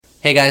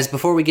Hey guys,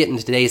 before we get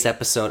into today's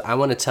episode, I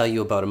want to tell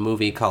you about a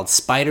movie called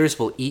Spiders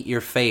Will Eat Your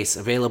Face,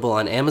 available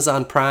on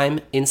Amazon Prime,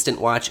 Instant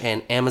Watch,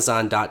 and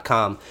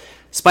Amazon.com.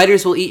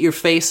 Spiders Will Eat Your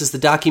Face is the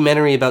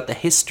documentary about the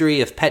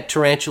history of pet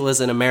tarantulas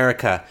in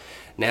America.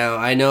 Now,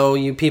 I know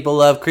you people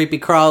love creepy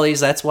crawlies,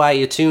 that's why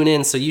you tune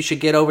in, so you should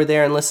get over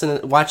there and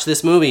watch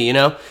this movie, you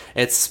know?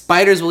 It's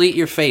Spiders Will Eat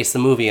Your Face, the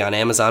movie on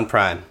Amazon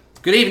Prime.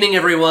 Good evening,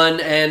 everyone,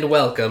 and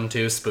welcome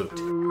to Spooked.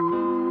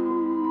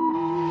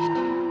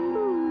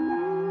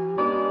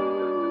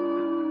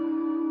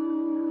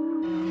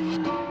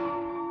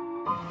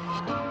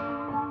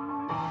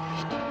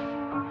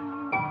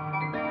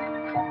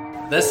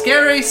 The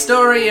Scary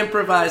Story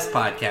Improvised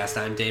Podcast.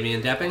 I'm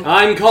Damian Depping.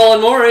 I'm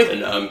Colin Morey.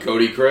 And I'm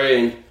Cody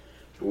Crane.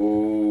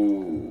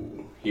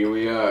 Ooh, here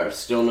we are.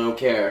 Still no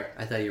care.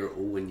 I thought you were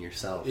oohing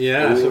yourself.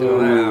 Yeah.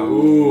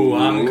 Ooh,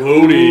 I'm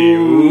Cody.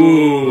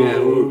 Ooh. Yeah,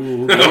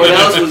 ooh. No one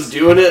else was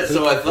doing it,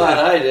 so I thought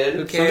I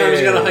did. Sometimes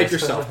you gotta hype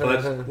yourself,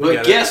 bud.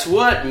 But guess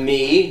what,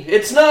 me?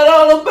 It's not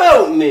all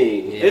about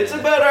me. Yeah. It's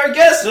about our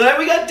guest tonight.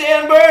 We got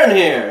Dan Byrne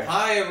here.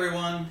 Hi,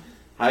 everyone.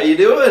 How you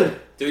doing?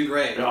 Doing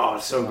great. Oh,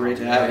 it's so great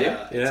to have you.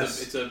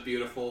 Yes. It's a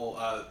beautiful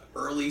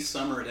early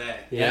summer day.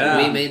 Yeah,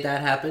 Yeah. we made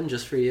that happen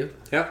just for you.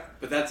 Yep.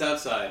 But that's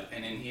outside,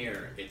 and in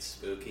here, it's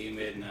spooky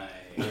midnight.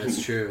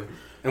 That's true.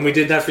 And we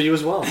did that for you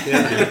as well.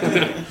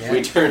 Yeah. Yeah.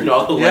 We turned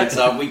all the lights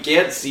off. We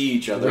can't see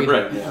each other We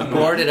right now.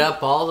 boarded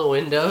up all the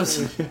windows.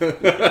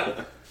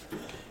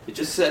 It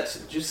just sets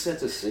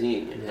a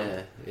scene. You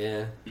know?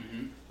 Yeah.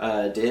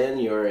 Dan,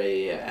 you're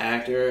a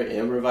actor,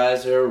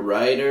 improviser,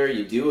 writer.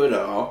 You do it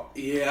all.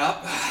 Yep.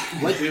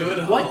 What, Do it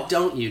all. what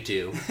don't you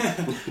do?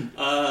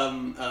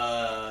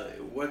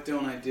 What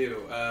don't I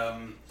do?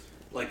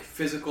 Like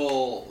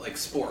physical, like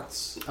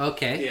sports.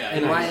 Okay. Yeah,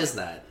 and yeah. why is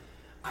that?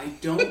 I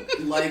don't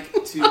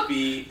like to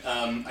be.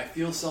 I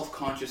feel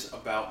self-conscious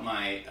about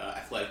my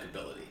athletic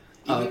ability.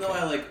 Even though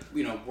I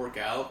work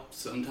out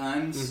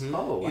sometimes.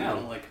 Oh, You wow.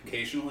 know, like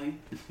occasionally.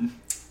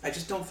 I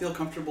just don't feel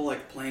comfortable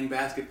like playing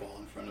basketball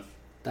in front of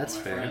That's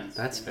my fair. friends.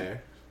 That's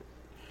fair.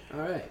 All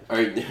right.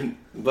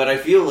 But I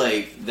feel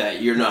like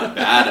that you're not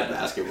bad at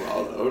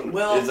basketball, though.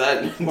 Well, is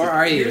that? Or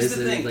are you? Here's Is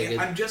the it thing. like a-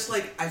 I'm just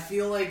like I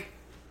feel like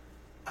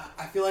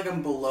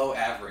I'm below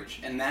average,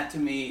 and that to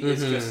me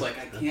is just like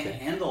I can't Okay.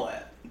 handle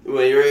it.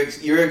 Well,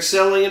 you're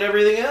excelling at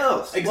everything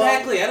else.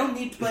 Exactly. I don't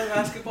need to play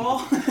basketball.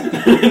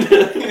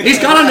 He's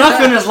got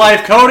enough in his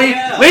life, Cody.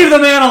 Yeah. Leave the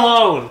man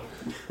alone.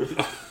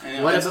 I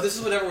know, What this about- is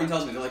what everyone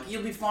tells me. They're like,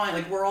 "You'll be fine.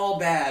 Like we're all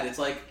bad." It's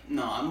like,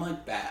 no, I'm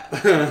like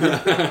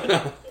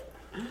bad.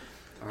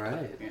 All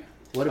right. Yeah.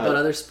 What about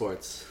other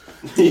sports?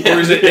 Yeah. Or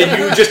is it that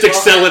you just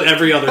excel at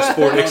every other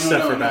sport No,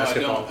 except for no,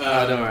 basketball?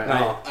 I don't. don't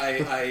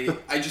worry. Oh.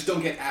 I just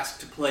don't get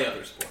asked to play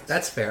other sports.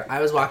 That's fair.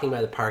 I was walking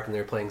by the park and they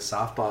were playing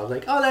softball. I was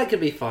like, oh, that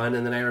could be fun.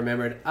 And then I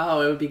remembered,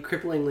 oh, it would be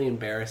cripplingly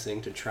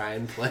embarrassing to try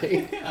and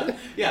play.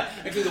 yeah.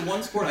 Actually, the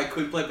one sport I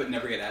could play but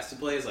never get asked to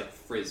play is like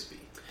frisbee.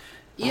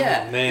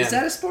 Yeah. Oh, man. Is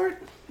that a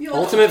sport? You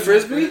Ultimate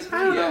Frisbee?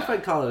 I don't know Yeah. if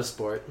I'd call it a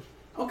sport.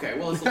 Okay,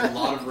 well, it's a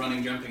lot of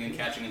running, jumping, and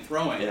catching and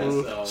throwing.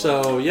 Yeah.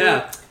 So,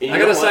 yeah. You I know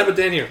gotta what? side with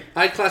Dan here.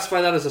 I'd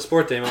classify that as a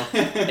sport, Damo.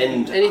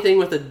 And Anything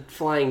with a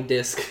flying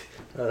disc.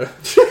 Yeah,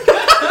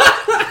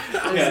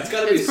 it's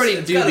gotta be. It's pretty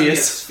Gotta be a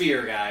dubious.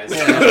 sphere, guys.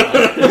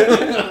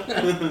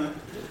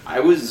 I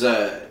was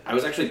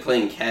actually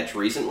playing catch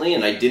recently,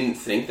 and I didn't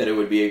think that it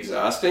would be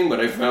exhausting, but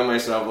I found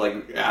myself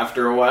like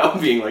after a while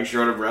being like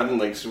short of breath and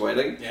like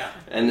sweating. Yeah.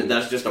 And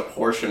that's just a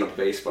portion of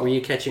baseball. Were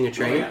you catching a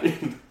train?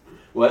 Yeah.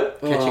 What?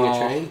 Catching a Oh.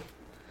 train?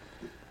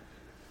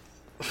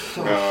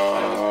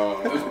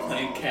 I was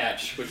playing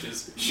catch, which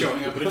is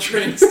showing up at a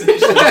train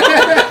station.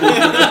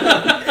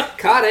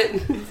 Caught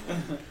it.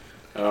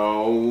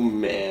 Oh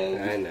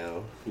man, I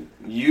know.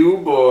 you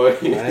boy.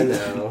 I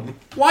know.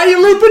 Why are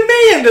you looping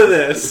me into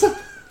this?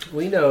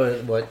 We know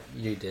what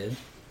you did.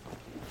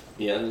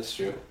 Yeah, that's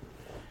true.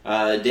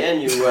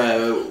 Dan,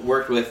 you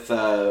worked with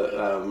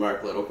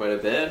Mark Little quite a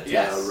bit.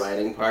 Yes.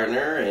 Writing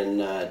partner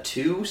in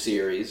 2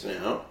 series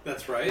now.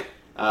 That's right.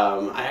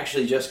 I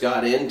actually just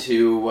got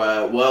into,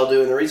 while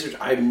doing the research,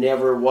 I've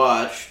never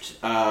watched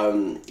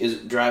Is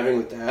it Driving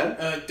with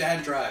Dad?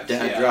 Dad drives.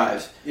 Dad yeah.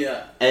 Drives.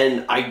 Yeah.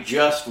 And I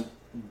just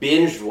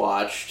binge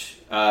watched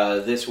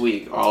this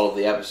week all of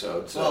the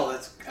episodes. So. Well,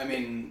 that's. I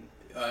mean,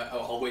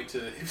 I'll wait to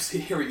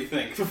hear what you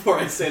think before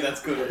I say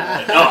that's good or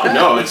bad. Oh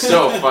no, it's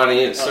so funny.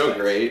 It's so Okay,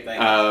 great. thank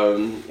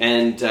you.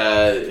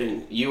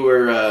 And you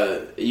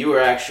were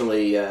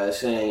actually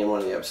saying in one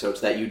of the episodes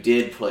that you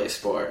did play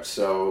sports.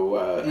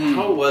 So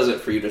how was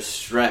it for you to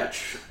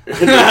stretch?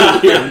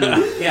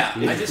 Yeah,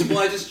 I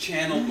just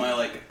channeled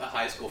my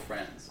high school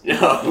friends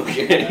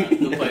Okay.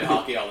 who played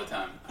hockey all the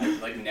time.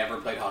 I never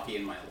played hockey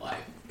in my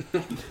life,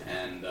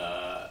 and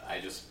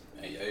I just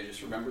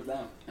remembered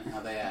them and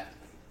how they act.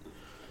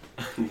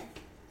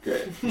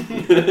 Great.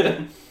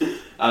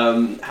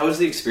 How was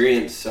the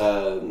experience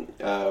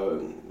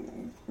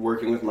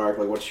working with Mark?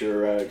 Like, what's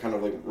your kind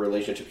of like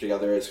relationship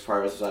together as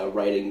far as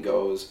writing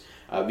goes?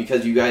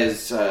 Because you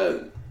guys,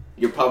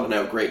 you're pumping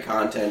out great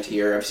content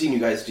here. I've seen you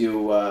guys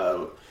do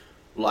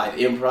live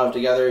improv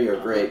together. You're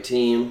a great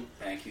team.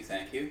 Thank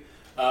you.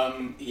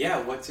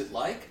 Yeah, what's it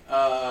like?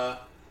 I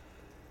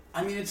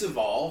mean, it's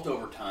evolved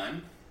over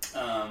time.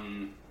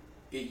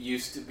 It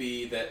used to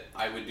be that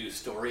I would do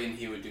story and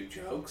he would do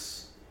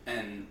jokes,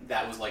 and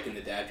that was like in the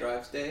Dad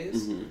Drives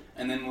days. Mm-hmm.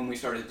 And then when we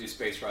started to do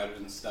Space Riders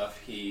and stuff,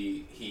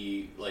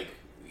 he like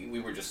we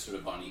were just sort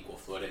of on equal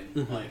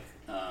footing,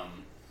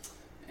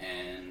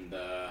 and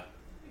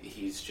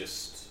he's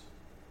just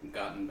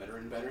gotten better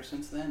and better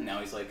since then. Now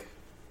he's like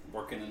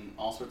working in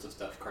all sorts of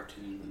stuff,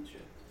 cartoons and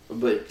shit.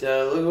 But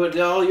look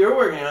what all you're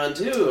working on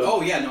too.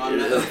 Oh yeah, no, I'm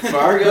The not.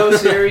 Fargo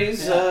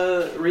series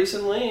Yeah.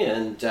 Recently,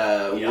 and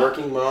Yeah.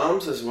 Working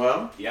Moms as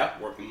well.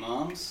 Yep, Working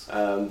Moms.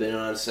 Been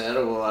on set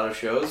of a lot of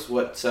shows.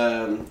 What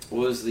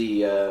was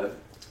the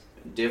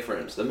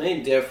difference? The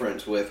main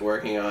difference with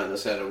working on the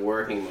set of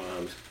Working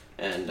Moms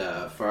and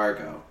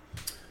Fargo.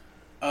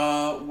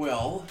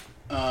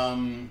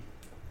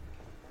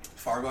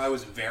 Fargo, I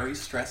was very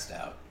stressed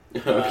out.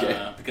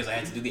 Okay. Because I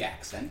had to do the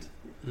accent.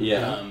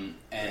 Yeah.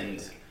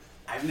 And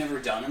I've never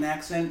done an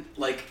accent,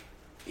 like,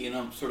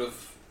 sort of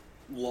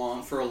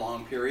for a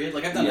long period.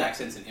 Like, I've done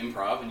accents in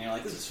improv, and you're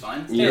like, this is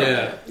fine. It's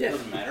terrible. It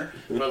doesn't matter.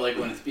 But, like,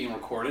 when it's being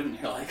recorded, and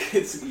you're like,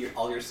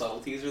 all your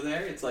subtleties are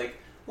there, it's, like,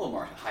 a little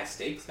more high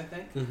stakes, I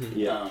think. Mm-hmm.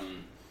 Yeah.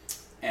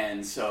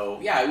 And so,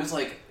 yeah, I was,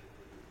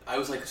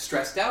 like,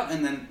 stressed out,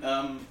 and then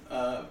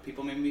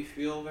people made me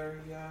feel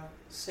very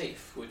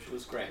safe, which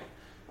was great.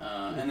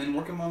 And then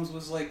Working Moms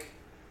was, like,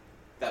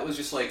 that was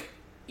just, like,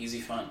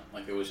 easy fun.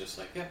 Like, it was just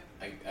like, yeah,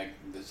 I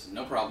this is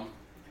no problem.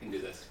 I can do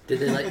this. Did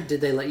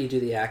they let you do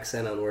the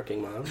accent on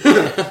Working Mom?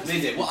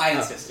 They did. Well, I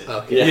insisted.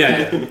 Okay.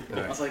 Yeah.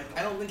 I was like,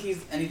 I don't think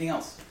he's anything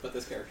else but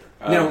this character.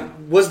 Now,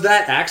 was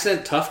that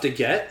accent tough to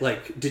get?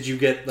 Like, did you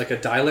get like a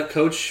dialect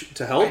coach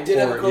to help? I did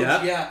have a coach.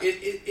 Yeah,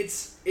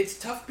 it's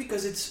tough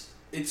because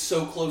it's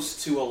so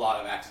close to a lot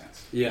of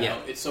accents. Yeah.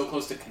 It's so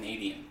close to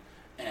Canadian,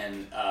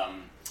 and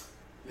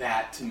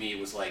that to me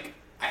was like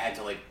I had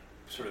to like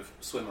sort of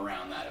swim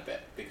around that a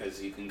bit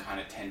because you can kind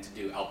of tend to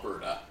do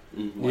Alberta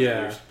when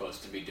you're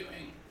supposed to be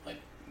doing like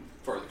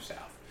further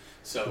south.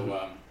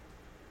 So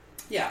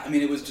yeah, I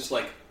mean it was just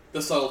like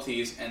the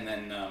subtleties and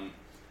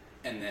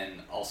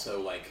then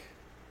also like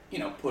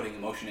putting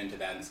emotion into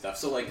that and stuff.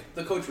 So like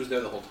the coach was there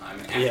the whole time,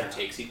 and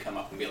after takes he'd come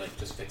up and be like,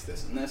 just fix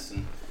this and this,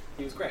 and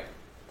he was great.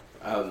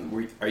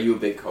 Are you a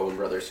big Coen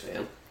Brothers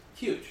fan?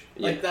 Huge.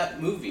 Like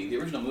that movie, the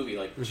original movie,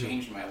 like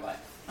changed my life.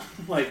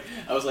 Like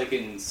I was like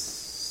in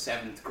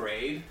 7th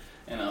grade,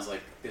 and I was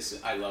like,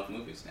 I love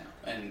movies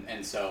now,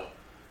 and so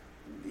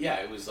yeah,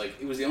 it was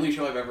the only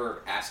show I've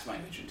ever asked my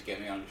agent to get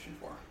me audition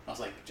for. I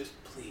was like, just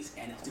please,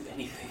 and I'll do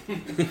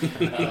anything.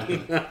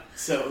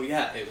 So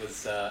yeah, it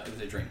was a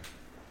dream.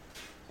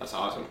 That's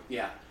awesome.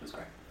 Yeah, it was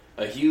great.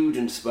 A huge,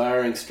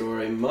 inspiring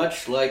story,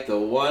 much like the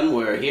one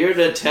we're here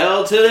to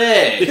tell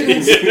today.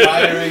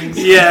 Inspiring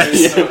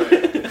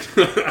story.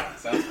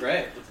 Sounds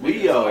great.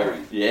 We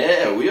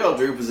all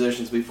drew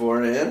positions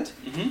beforehand.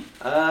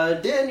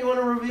 Dan, you want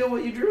to reveal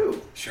what you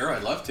drew? Sure,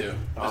 I'd love to.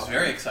 I was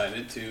very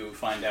excited to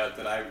find out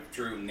that I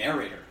drew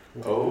narrator.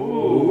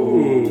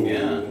 Oh.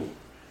 Yeah.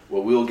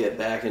 Well, we'll get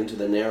back into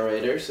the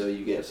narrator, so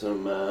you get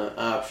some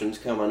options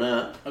coming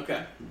up.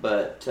 Okay.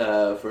 But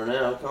for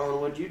now,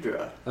 Colin, what'd you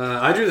draw?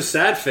 I drew the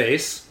sad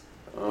face.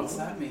 What's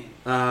that mean?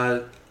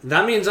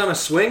 That means I'm a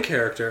swing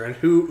character, and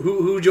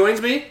who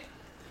joins me?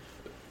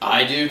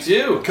 I do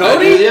too.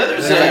 Cody? I do the other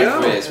There sad you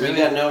go. face. We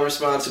got no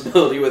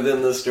responsibility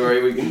within the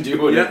story. We can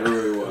do whatever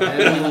we want.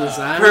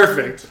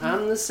 Perfect.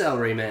 I'm the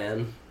celery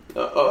man.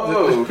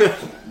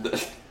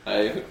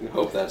 I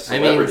hope that's I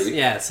celebrity. mean,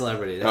 yeah,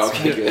 celebrity. That's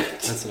Okay, what, good.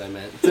 That's what I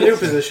meant. It's a new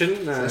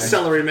position,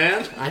 celery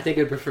man. I think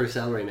I'd prefer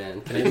celery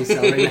man. Can I be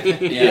celery man?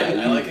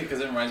 Yeah, I like it because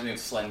it reminds me of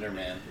Slender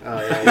Man.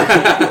 Oh, yeah.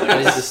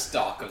 Like it's the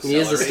stalk of celery.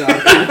 He is a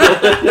stalk.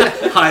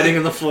 Hiding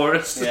in the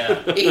forest.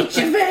 Yeah. Eat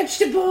your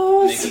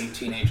vegetables! Making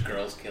teenage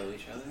girls kill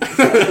each other.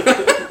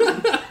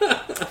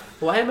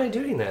 Why am I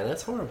doing that?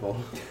 That's horrible.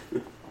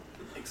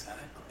 Exactly.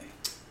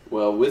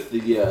 Well, with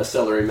the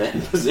celery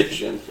man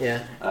position,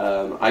 Yeah.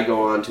 I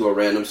go on to a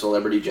random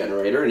celebrity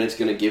generator, and it's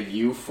going to give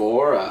you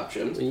 4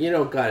 options. You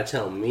don't gotta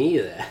tell me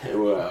that.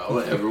 Well,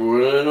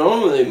 everyone at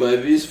home, they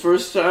might be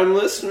first-time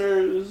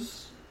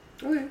listeners.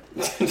 Okay.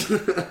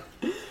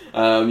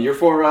 Your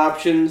 4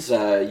 options,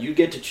 you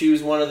get to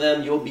choose one of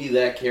them. You'll be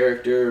that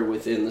character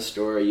within the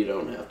story. You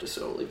don't have to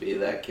solely be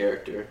that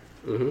character.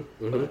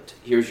 But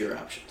here's your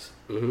options.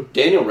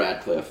 Daniel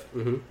Radcliffe,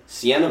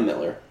 Sienna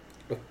Miller,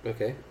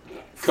 Okay.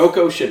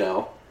 Coco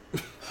Chanel,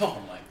 Oh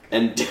my god.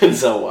 and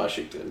Denzel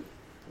Washington.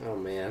 Oh,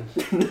 man.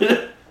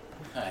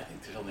 I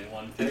think there's only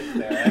one pick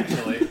there,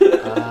 actually.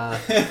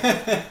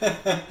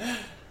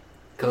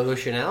 Coco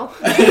Chanel?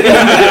 Is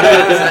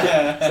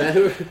that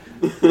who?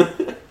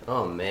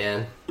 Oh,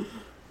 man.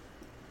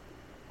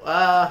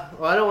 Well,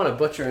 I don't want to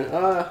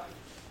butcher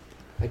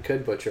I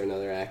could butcher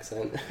another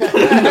accent.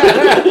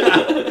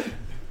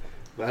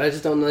 But I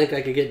just don't think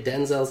I could get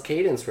Denzel's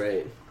cadence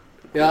right.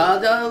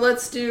 Yeah,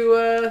 let's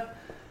do,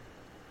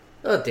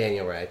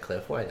 Daniel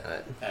Radcliffe. Why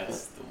not?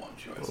 That's the one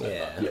choice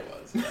Yeah. I thought it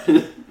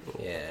was.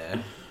 Yeah.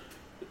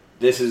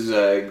 This is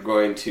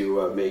going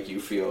to make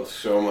you feel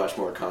so much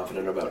more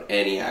confident about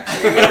any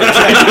accent.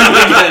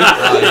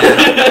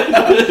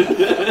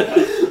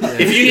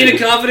 If you need a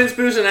confidence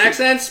boost in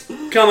accents,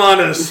 come on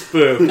to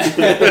Spook.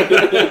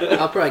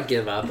 I'll probably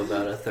give up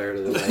about a third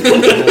of the way.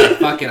 Like,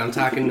 fuck it, I'm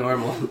talking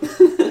normal.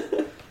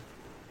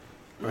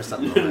 Or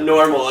something.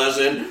 Normal as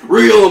in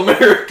real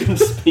American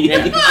speak.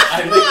 Yeah.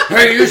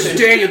 Hey, this is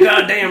Daniel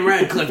goddamn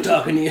Radcliffe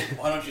talking to you.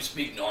 Why don't you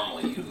speak normal,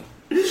 you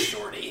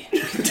shorty?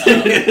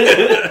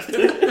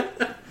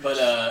 But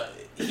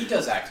he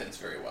does accents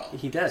very well.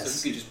 He does.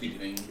 So he could just be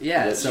doing...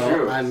 Yeah, That's so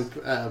true. I'm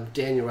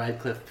Daniel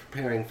Radcliffe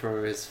preparing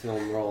for his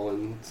film role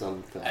in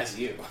some film. As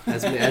you.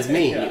 As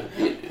me. Yeah.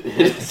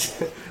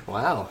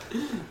 Wow.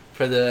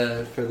 For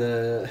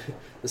the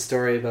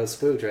story about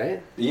Spooked,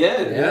 right?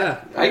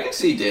 Yeah. I can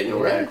see Daniel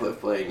Radcliffe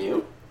playing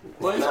you.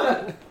 Why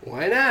not?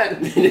 Why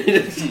not?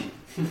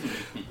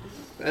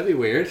 That'd be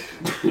weird.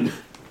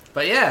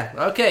 But yeah,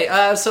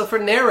 okay. So for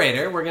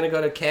narrator, we're going to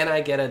go to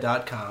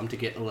canigeta.com to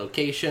get a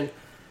location,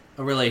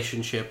 a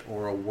relationship,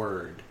 or a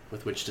word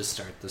with which to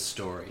start the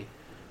story.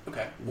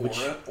 Okay.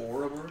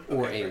 Or a word?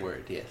 Or Okay, a great.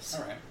 word, yes.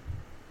 All right.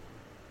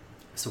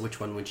 So which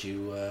one would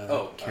you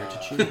care to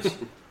choose?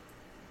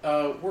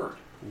 Word.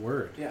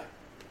 Word. Yeah.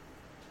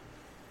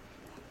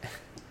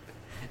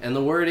 And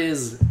the word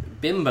is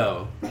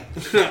bimbo.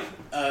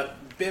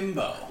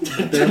 Bimbo.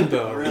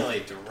 Bimbo.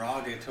 Really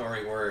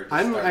derogatory word. to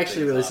I'm start actually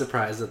things really off.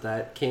 surprised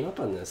that came up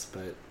on this,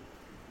 but...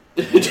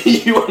 Do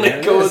you want There to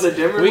it go is. with a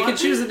different We one? could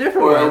choose a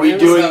different Or one. are we It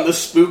was doing about- the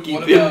spooky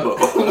What bimbo?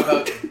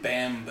 about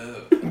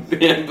bamboo?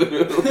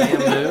 Bamboo.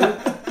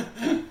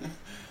 Bamboo?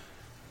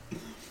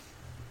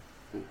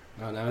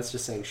 Oh, now it's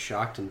just saying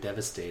shocked and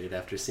devastated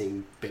after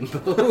seeing bimbo.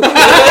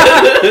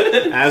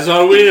 As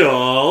are we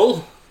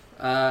all.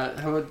 How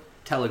about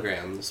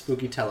telegram? The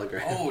spooky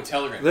telegram. Oh,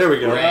 Telegram. There we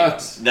go. Great.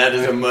 That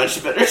is a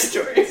much better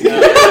story.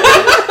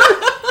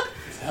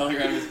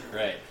 Telegram is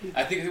great.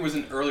 I think there was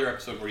an earlier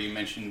episode where you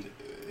mentioned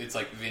it's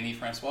like Vinny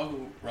Francois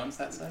who runs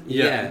that site.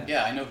 Yeah.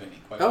 Yeah, I know Vinny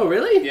quite Oh, well.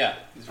 really? Yeah.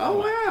 He's really Oh,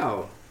 well.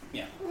 wow.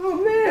 Yeah. Oh,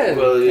 man.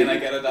 Well,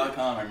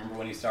 CanIGetIt.com. I remember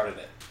when he started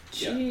it.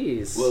 Yeah.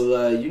 Jeez.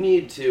 well, you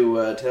need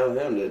to tell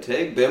him to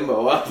take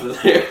bimbo off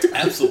of there.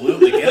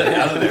 Absolutely. Get it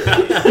out of there.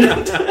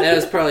 That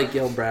was probably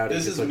Gil Browdy.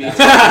 This who is put me.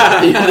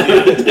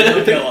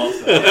 that. Kill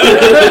also.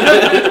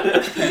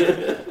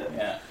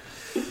 Yeah.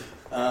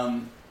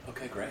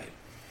 Okay, great.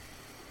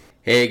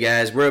 Hey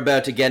guys, we're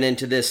about to get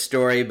into this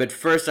story, but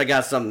first I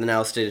got something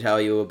else to tell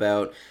you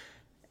about,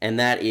 and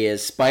that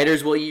is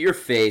Spiders Will Eat Your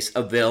Face,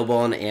 available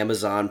on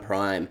Amazon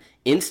Prime,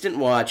 Instant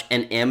Watch,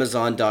 and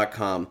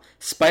Amazon.com.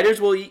 Spiders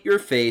Will Eat Your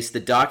Face,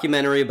 the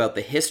documentary about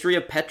the history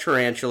of pet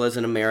tarantulas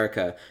in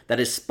America. That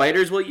is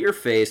Spiders Will Eat Your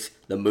Face,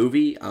 the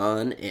movie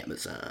on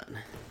Amazon.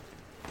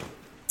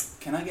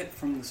 Can I get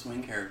from the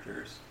swing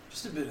characters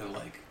just a bit of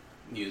like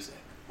music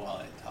while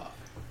I talk?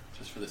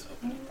 Just for this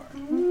opening part.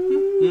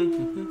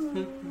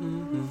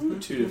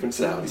 Two different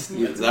sounds.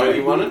 Is that what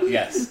you wanted?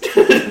 Yes.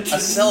 A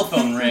cell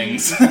phone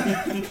rings.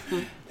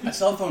 A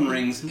cell phone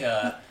rings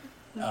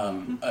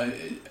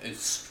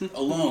it's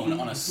alone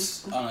on a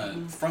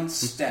front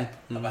step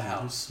of a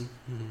house.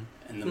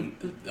 And the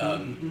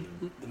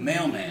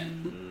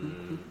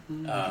mailman,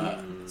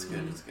 it's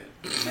good.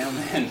 The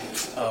mailman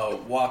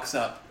walks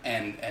up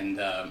and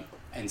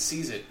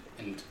sees it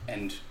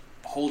and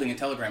holding a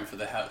telegram for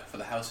the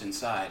house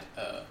inside,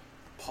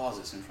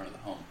 pauses in front of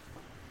the home.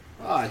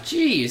 Oh,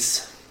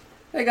 jeez.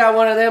 They got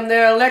one of them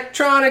there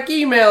electronic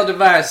email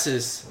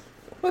devices.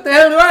 What the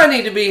hell do I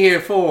need to be here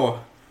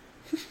for?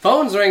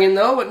 Phone's ringing,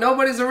 though, but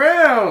nobody's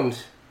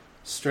around.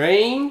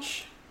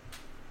 Strange.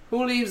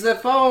 Who leaves their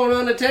phone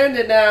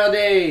unattended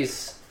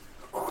nowadays?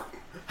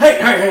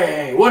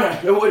 Hey,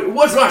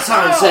 what's my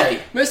sign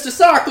say? Mr.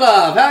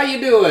 Sokolov, how you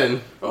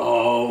doing?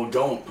 Oh,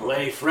 don't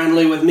play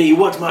friendly with me.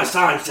 What's my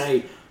sign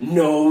say?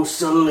 No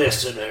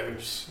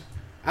solicitors.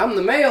 I'm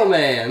the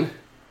mailman.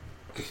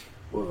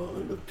 Well,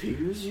 it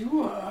appears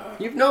you are.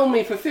 You've known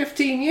me for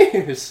 15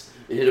 years.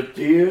 It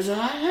appears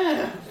I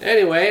have.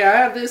 Anyway, I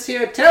have this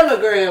here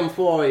telegram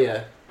for you.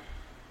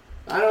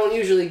 I don't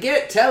usually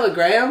get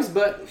telegrams,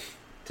 but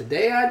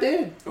today I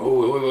did.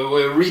 Oh,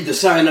 wait, read the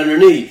sign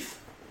underneath.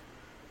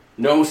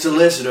 No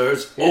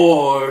solicitors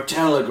or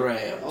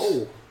telegrams.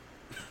 Oh.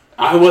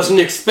 I wasn't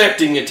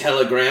expecting a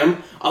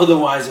telegram,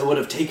 otherwise I would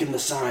have taken the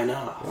sign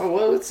off. Oh,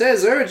 well, it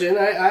says urgent.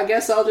 I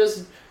guess I'll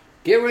just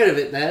get rid of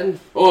it then.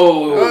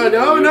 Oh,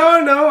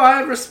 No,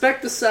 I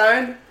respect the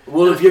sign.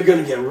 Well, if you're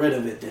gonna get rid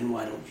of it, then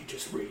why don't you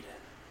just read it?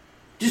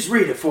 Just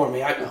read it for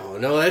me. Oh,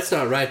 no, that's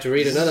not right to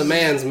read another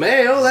man's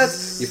mail.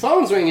 That's... Your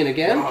phone's ringing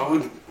again.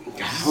 Oh,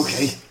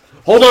 okay.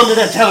 Hold on to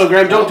that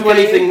telegram. Don't do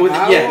anything with it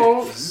I yet.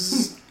 won't.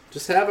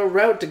 Just have a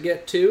route to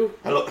get to.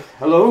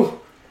 Hello?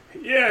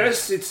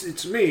 Yes,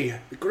 it's me,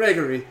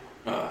 Gregory.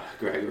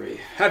 Gregory.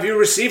 Have you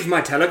received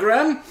my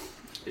telegram?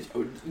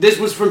 This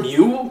was from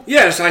you?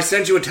 Yes, I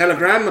sent you a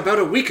telegram about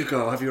a week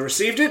ago. Have you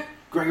received it?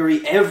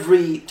 Gregory,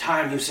 every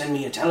time you send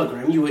me a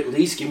telegram, you at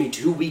least give me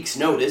 2 weeks'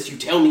 notice. You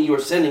tell me you're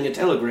sending a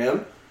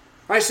telegram.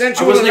 I sent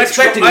I you wasn't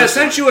expecting I this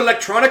sent you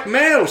electronic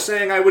mail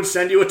saying I would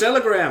send you a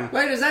telegram.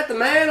 Wait, is that the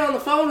man on the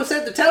phone who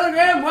sent the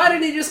telegram? Why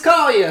didn't he just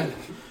call you?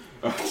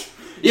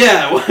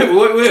 Yeah, wait,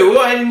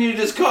 why didn't you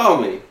just call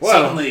me?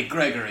 Suddenly,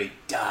 Gregory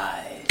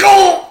died.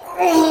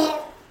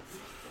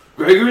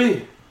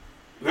 Gregory?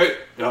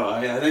 Oh,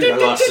 I think I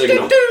lost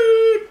signal.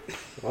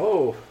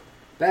 Oh,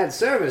 bad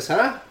service,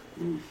 huh?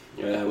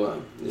 Yeah,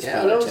 well, this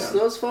Yeah, part of town.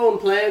 those phone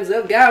plans,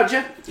 they'll gouge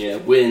you. Yeah,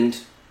 wind.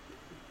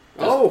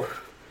 Oh,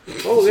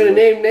 we're gonna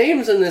name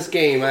names in this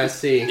game, I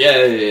see.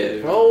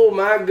 Yeah. Oh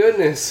my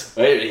goodness.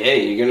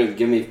 Hey, you're gonna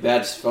give me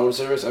bad phone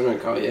service? I'm gonna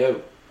call you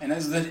out. And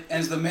as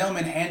the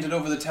mailman handed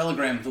over the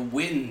telegram, the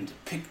wind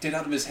picked it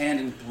out of his hand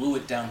and blew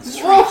it down the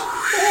street.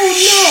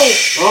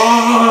 Oh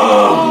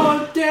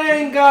no! Oh,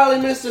 dang golly,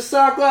 Mr.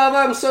 Socklove,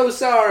 I'm so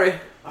sorry.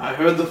 I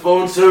heard the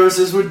phone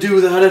services would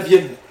do that if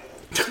you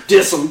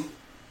diss them.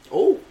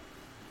 Oh,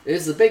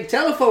 it's the big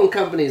telephone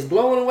companies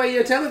blowing away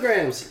your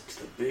telegrams. It's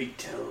the big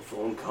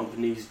telephone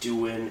companies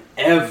doing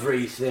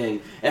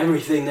everything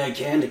they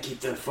can to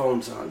keep their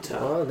phones on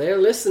top. Oh, they're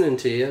listening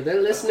to you.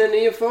 They're listening to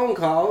your phone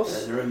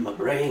calls. They're in my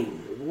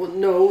brain. Well,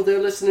 no, they're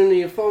listening to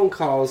your phone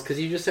calls because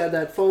you just had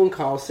that phone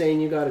call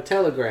saying you got a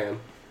telegram.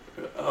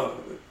 I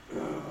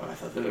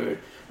thought they were...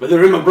 But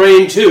they're in my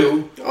brain,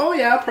 too. Oh,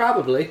 yeah,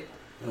 probably.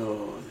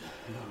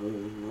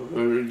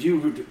 Did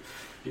you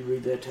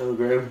read that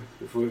telegram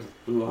before it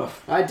blew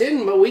off? I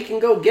didn't, but we can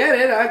go get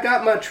it. I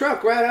got my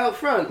truck right out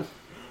front.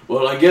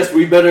 Well, I guess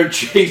we better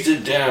chase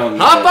it down.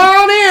 Hop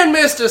on in,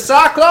 Mr.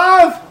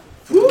 Socklove!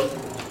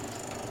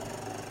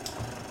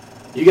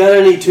 You got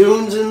any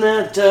tunes in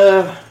that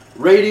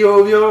radio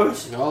of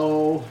yours?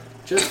 No,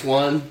 just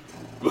one.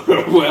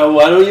 Well,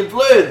 why don't you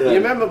play it then? You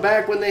remember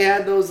back when they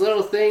had those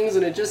little things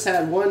and it just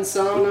had one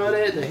song on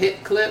it, the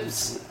hit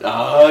clips?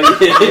 Oh,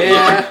 yeah.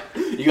 Yeah.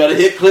 You got a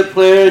hit clip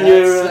player in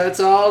your...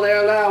 That's all they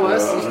allow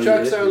us. Oh, These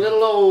trucks yeah. are a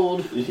little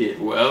old. Yeah,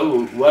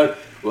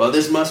 well,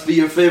 this must be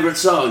your favorite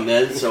song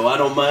then, so I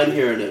don't mind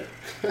hearing it.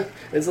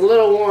 It's a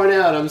little worn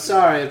out, I'm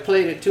sorry. I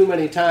played it too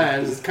many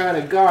times. It's kind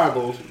of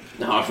garbled.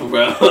 No,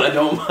 well, I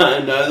don't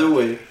mind either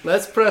way.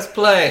 Let's press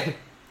play.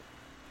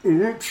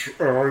 Oops,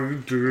 I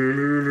did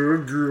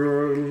it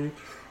again.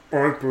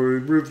 I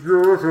played with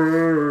your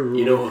hair.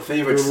 You know, a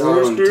favorite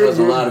song tells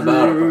a lot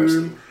about a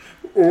person.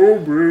 Oh,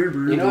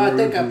 baby. You know, I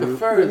think I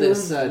prefer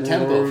this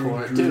tempo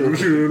for it,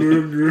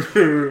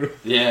 too.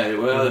 Yeah,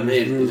 well,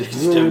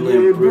 it's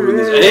definitely improving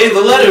this. Hey,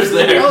 the letter's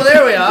there! Oh,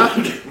 there we are.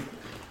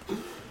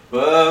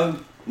 Well,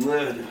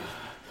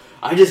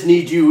 I just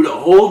need you to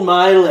hold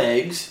my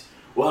legs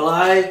while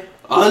I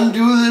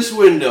undo this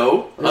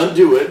window.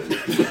 Undo it.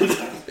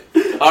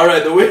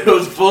 Alright, the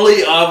window's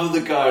fully off of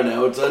the car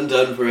now. It's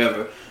undone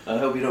forever. I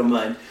hope you don't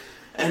mind.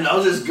 And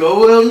I'll just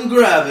go and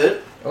grab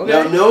it. Okay.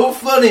 Now, no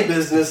funny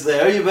business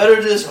there. You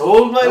better just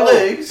hold my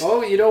legs.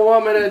 Oh, you don't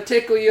want me to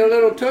tickle your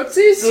little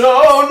tootsies?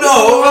 No, I'm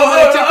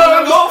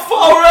gonna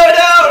fall right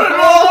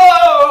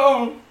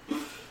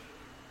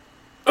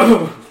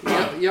out.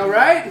 You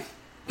alright?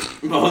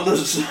 I'm on the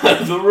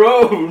side of the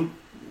road.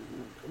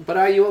 But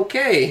are you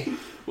okay?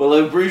 Well,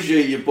 I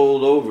appreciate you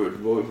pulled over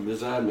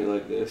beside me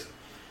like this.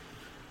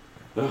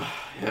 Yeah,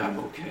 I'm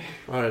okay.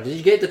 Alright, did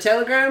you get the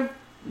telegram?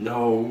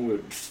 No,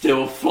 it's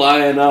still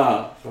flying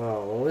off.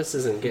 Oh, well, this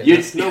isn't getting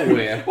us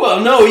nowhere.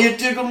 Well, no, you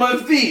tickled my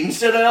feet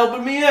instead of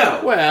helping me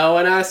out. Well,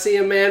 when I see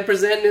a man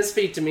presenting his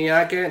feet to me,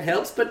 I can't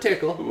help but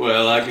tickle.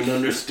 Well, I can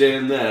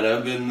understand that.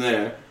 I've been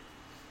there.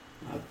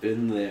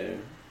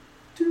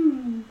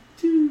 Doo,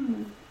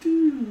 doo,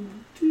 doo,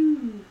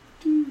 doo,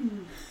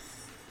 doo.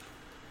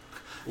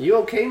 You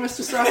okay,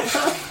 Mr. Strawberry?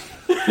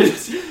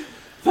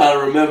 Thought I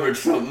remembered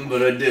something,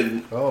 but I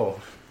didn't.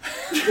 Oh.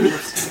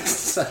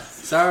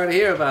 Sorry to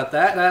hear about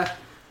that.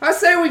 I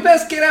say we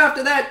best get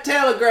after that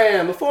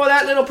telegram before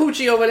that little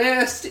poochie over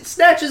there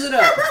snatches it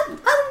up.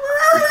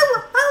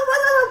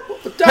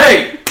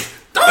 Hey!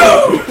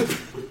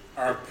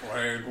 I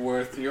played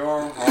with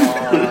your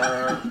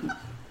heart.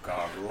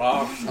 Got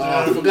lost. Oh,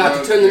 I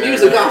forgot to turn the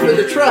music off in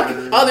the truck.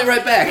 I'll be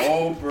right back.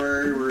 Oh,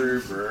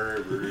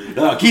 baby.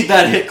 No, keep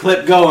that hit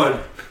clip going.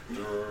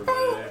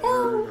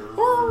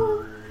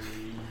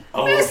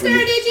 Oh, Mister,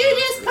 did you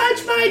just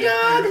punch my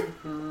dog?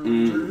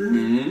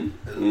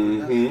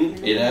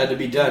 It had to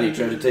be done. He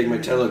tried to take my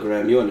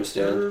telegram. You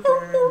understand?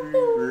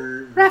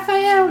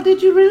 Raphael,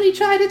 did you really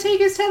try to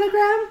take his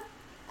telegram?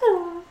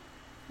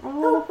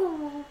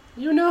 Oh,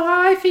 you know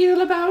how I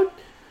feel about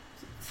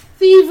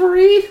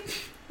thievery.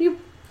 You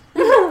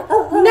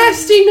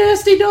nasty,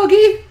 nasty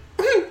doggy.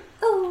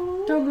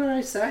 Don't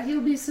worry, sir.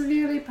 He'll be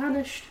severely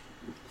punished.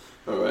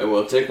 All right,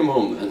 well, take him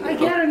home then. I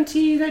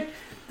guarantee that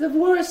the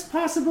worst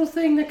possible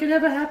thing that could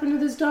ever happen to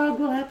this dog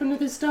will happen to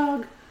this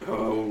dog.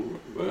 Oh,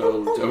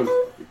 well, don't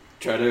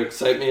try to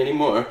excite me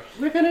anymore.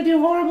 We're gonna do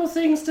horrible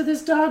things to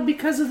this dog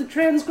because of the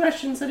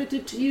transgressions that it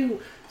did to you.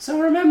 So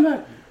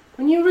remember,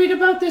 when you read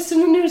about this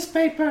in the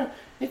newspaper,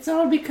 it's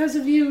all because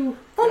of you.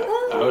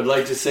 I would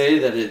like to say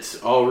that it's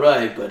all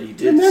right, but he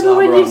did Remember slobber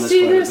when on you this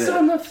see quite a this bit.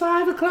 on the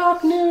 5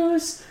 o'clock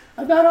news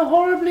about a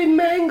horribly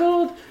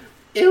mangled,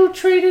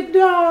 ill-treated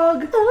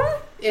dog?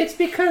 It's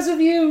because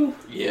of you.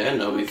 Yeah,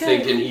 and I'll be Okay.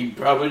 thinking he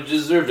probably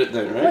deserved it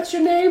then, right? What's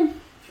your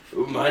name?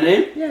 My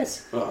name?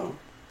 Yes. Oh,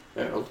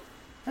 Harold.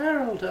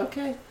 Harold,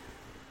 okay.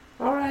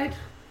 All right.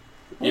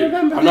 I'll Yeah,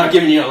 remember I'm that. not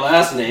giving you a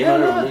last name. I No,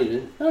 don't no. need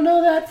it. I'll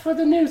know that for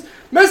the news.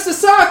 Mr.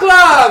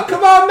 Sokolov,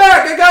 come on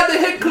back. I got the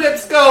hit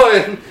clips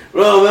going.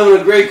 Well, I'm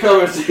having a great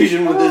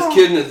conversation with this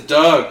kid and his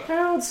dog.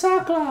 Harold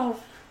Sokolov.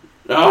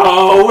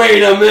 Oh,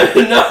 wait a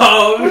minute.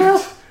 No.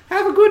 Well,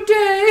 have a good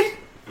day.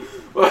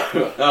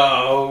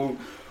 Oh,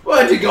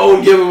 why'd you go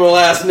and give him a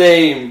last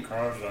name?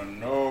 'Cause I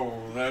know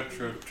that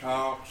you're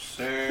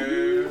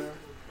toxic.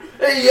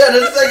 Hey, you had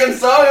a second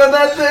song on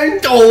that thing?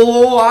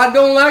 Oh, I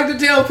don't like to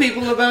tell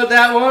people about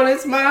that one.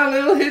 It's my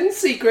little hidden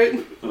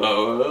secret.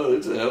 Oh, well,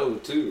 it's a hell of a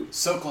tune.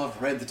 Sokolov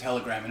read the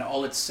telegram, and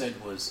all it said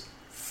was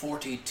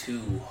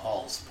 42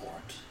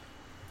 Hallsport.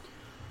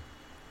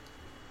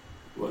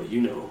 Well,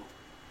 you know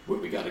where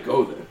we gotta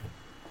go then.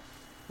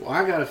 Well,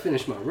 I gotta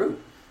finish my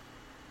route.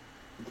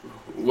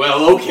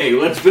 Well, okay,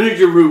 let's finish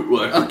your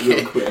route Okay.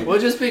 real quick. Well,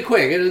 just be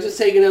quick. It'll just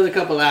take another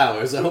couple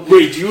hours. I hope.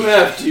 Wait, you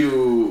have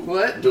to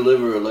What?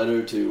 deliver a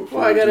letter to...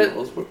 Well, I gotta-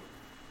 42 Hallsport?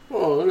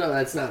 Oh, no,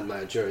 that's not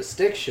my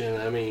jurisdiction.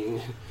 I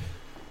mean,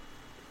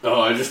 Oh,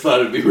 I just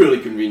thought it'd be really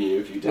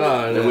convenient if you did.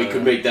 Oh, Then no. we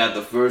could make that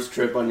the first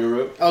trip on your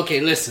route.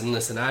 okay,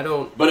 listen. I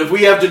don't. But if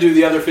we have to do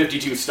the other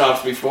 52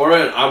 stops before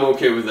it, I'm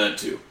okay with that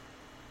too.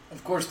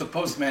 Of course, the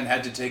postman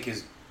had to take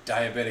his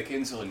diabetic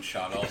insulin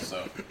shot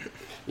also.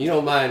 You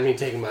don't mind me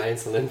taking my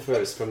insulin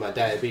first for my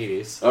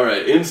diabetes.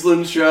 Alright,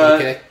 insulin shot,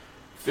 Okay.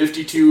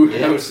 52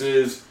 Yeah.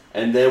 houses,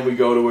 and then we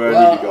go to where I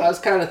Well, need to go. I was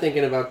kind of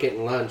thinking about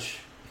getting lunch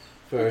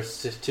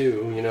first,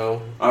 too, you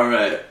know.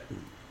 Alright,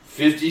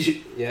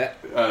 50 Yeah.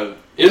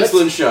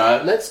 insulin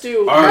shot. Let's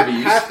do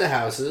Arby's. half the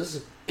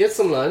houses, get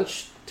some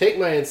lunch, take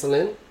my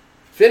insulin,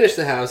 finish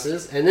the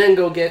houses, and then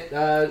go get,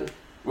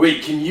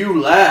 Wait, can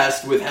you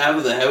last with half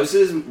of the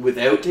houses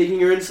without taking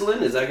your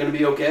insulin? Is that going to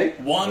be okay?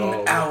 1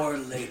 Oh. hour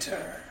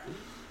later.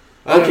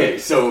 Okay,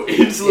 so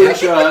insulin Yeah.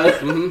 shot,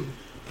 Mhm.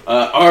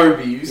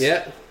 Arby's,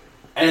 Yeah.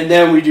 and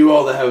then we do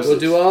all the houses. We'll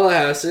do all the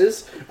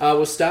houses.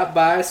 We'll stop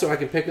by so I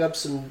can pick up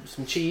some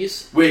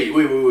cheese. Wait.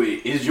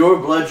 Is your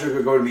blood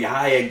sugar going to be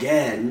high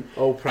again?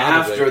 Oh,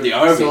 probably. After the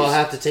Arby's. So I'll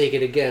have to take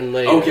it again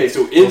later. Okay,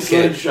 so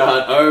insulin Okay.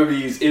 shot,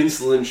 Arby's,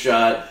 insulin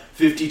shot,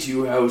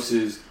 52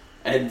 houses,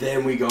 and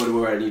then we go to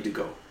where I need to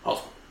go.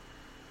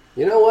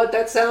 You know what?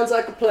 That sounds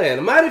like a plan.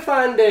 A mighty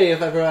fine day,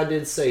 if ever I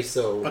did say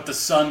so. But the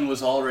sun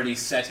was already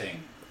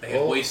setting. They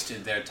had Oh.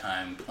 wasted their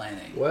time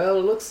planning. Well,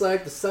 it looks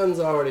like the sun's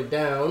already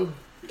down.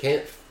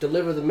 Can't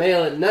deliver the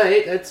mail at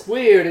night. That's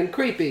weird and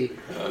creepy.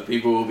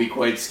 People will be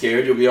quite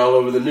scared. You'll be all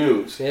over the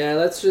news. Yeah,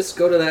 let's just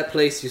go to that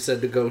place you said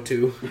to go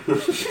to.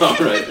 All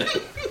right.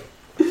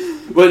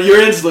 But your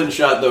insulin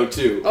shot, though,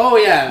 too. Oh,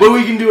 yeah. But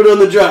we can do it on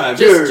the drive.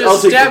 Here, I'll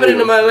Just take stab the it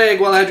into wheel. my leg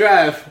while I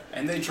drive.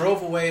 And they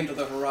drove away into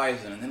the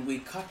horizon, and then we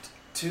cut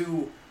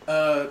to,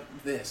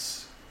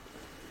 this.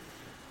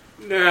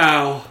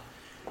 Now,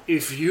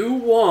 if you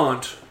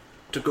want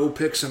to go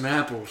pick some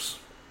apples,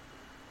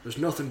 there's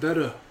nothing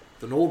better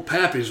than old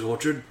Pappy's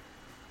orchard.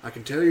 I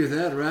can tell you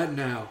that right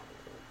now.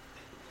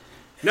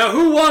 Now,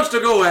 who wants to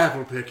go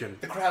apple picking?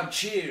 The crowd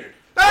cheered.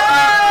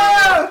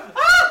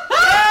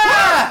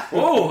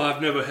 Oh,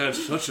 I've never had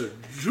such a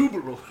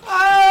jubilant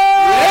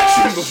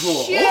reaction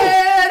before. Shit,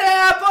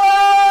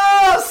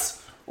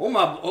 apples! Oh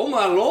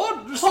my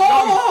lord!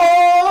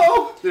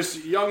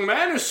 This young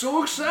man is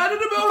so excited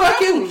about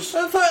Fucking, apples.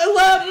 I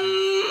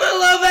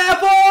love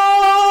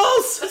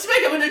apples! Let's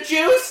make them into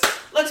juice.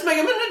 Let's make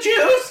them into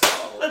juice.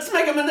 Let's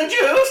make them into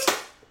juice.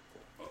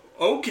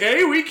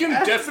 Okay, we can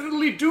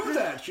definitely do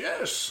that.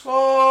 Yes.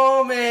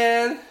 Oh,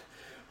 man.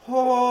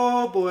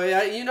 Oh, boy.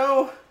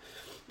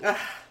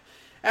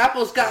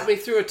 Apples got me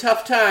through a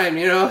tough time,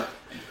 you know.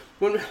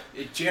 When,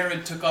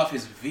 Jared took off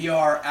his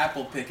VR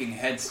apple picking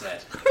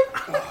headset.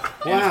 And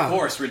wow. of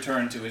course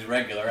returned to his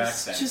regular It's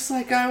accent. just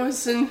like I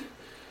was in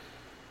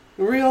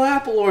a real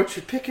apple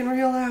orchard picking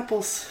real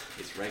apples.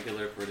 His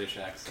regular British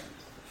accent.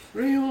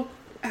 Real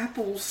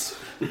apples.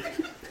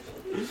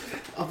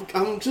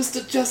 I'm just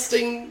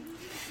adjusting,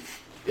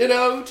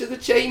 to the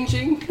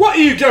changing. What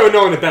are you going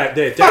on about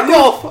there, Fuck Daniel?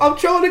 off! I'm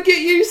trying to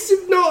get used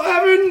to not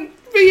having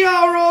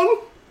VR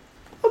on.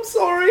 I'm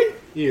sorry.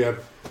 You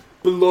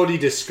bloody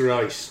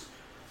disgrace.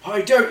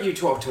 Why don't you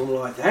talk to him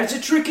like that? It's a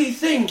tricky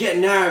thing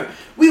getting out.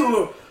 We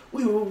were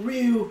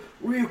real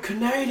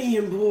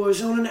Canadian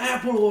boys on an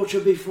apple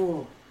orchard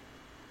before.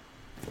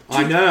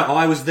 I know.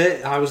 I was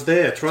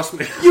there. Trust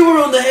me. You were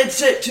on the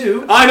headset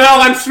too. I know.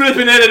 I'm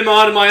slipping in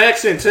my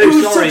accent There too.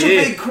 was Sorry. such a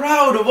Yeah. big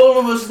crowd of all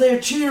of us there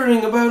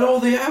cheering about all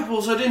the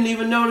apples. I didn't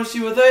even notice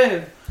you were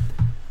there.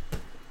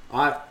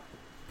 I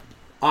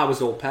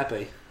was all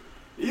Peppy.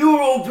 You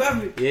were all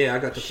Peppy. Yeah, I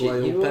got to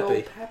play you old were Peppy.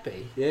 old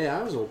Peppy. Yeah,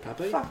 I was old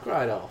Peppy. Fuck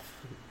right off.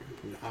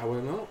 I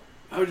will not.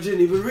 I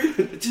didn't even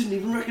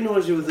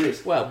recognize you were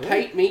this. Well,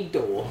 paint me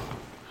door.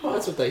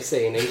 That's what they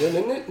say in England,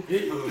 isn't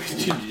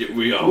it?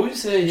 We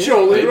always say, yeah,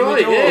 Surely paint me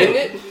right, door. yeah. Isn't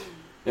it?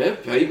 Yeah,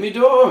 paint me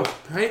door.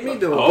 Paint me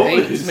door. Oh.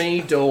 Paint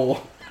me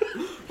door.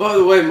 By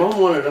the way, Mum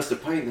wanted us to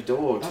paint the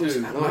door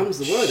too. Mum's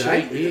the word,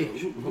 eh?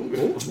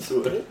 Mum's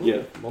the word.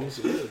 Yeah. Mum's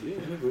the word, yeah.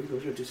 We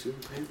gotta just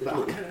paint the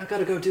But door. I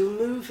gotta go do a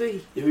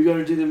movie. Yeah, we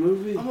gotta do the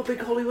movie. I'm a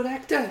big Hollywood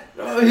actor.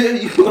 Oh yeah,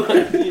 you are.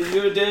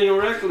 You're Daniel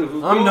Radcliffe.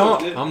 Of I'm course,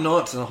 not. yeah. I'm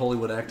not a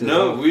Hollywood actor.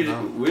 No,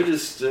 we're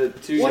just two.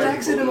 What young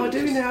accent am I boys.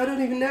 doing now? I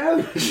don't even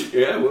know.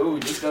 Yeah, well,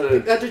 we just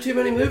gotta. I do too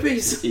many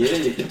movies.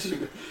 Yeah.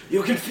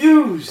 You're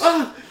confused.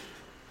 Ah!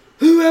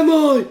 Who am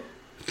I?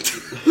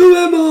 Who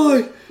am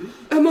I?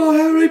 Am I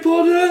Harry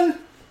Potter?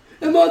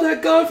 Am I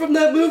that guy from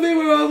that movie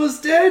where I was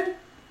dead?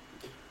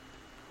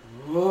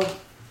 Oh.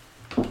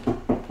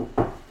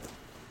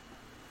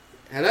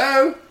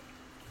 Hello?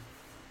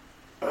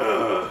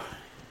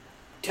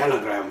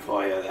 Telegram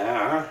for you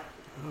there, huh?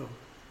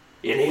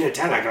 You need a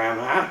telegram,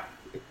 huh?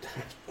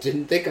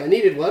 Didn't think I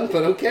needed one,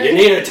 but okay. You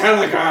need a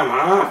telegram,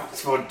 huh?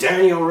 It's for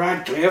Daniel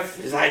Radcliffe.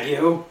 Is that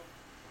you?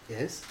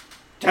 Yes.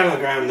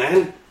 Telegram,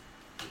 then.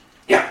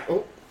 Yeah.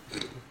 Oh.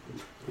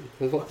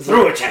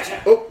 Through a chatter.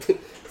 Oh.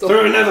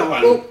 Through another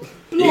one. Oh.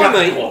 You got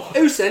Blimey, more.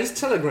 who sends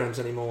telegrams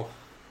anymore?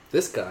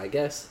 This guy, I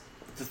guess.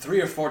 The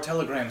 3 or 4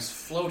 telegrams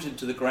floated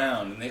to the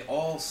ground, and they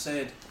all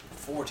said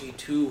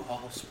 42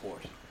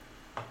 Hallsport.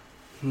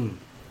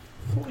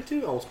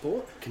 42 old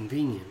sport.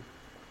 Convenient.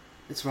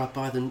 It's right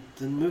by the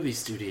movie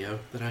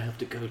studio that I have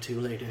to go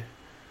to later.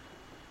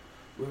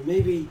 Well,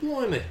 maybe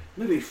Blimey.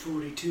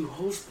 42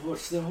 whole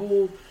sports the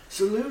whole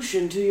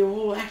solution to your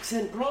whole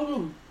accent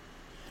problem.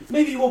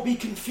 Maybe you won't be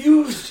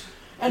confused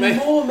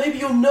anymore. Maybe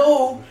you'll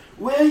know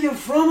where you're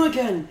from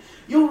again.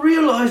 You'll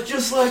realise,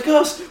 just like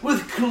us,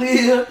 with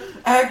clear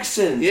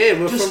accents. Yeah,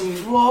 we're just from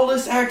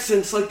flawless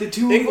accents like the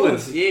two of England,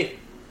 us. yeah.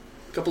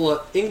 Couple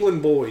of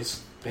England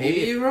boys.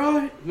 Maybe you're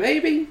right.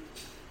 Maybe.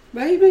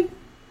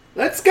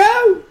 Let's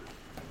go!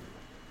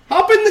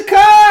 Hop in the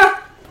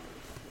car!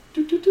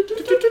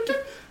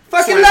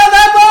 Fucking love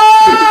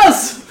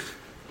apples!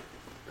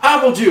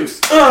 Apple juice.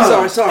 Sorry.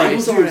 Apple Sorry.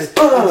 juice.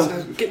 I was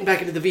getting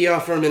back into the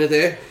VR for a minute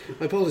there.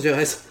 I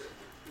apologise.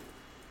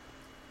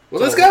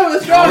 Well, let's go.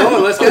 Let's drive. Oh,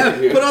 let's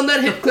go. Put on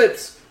that hip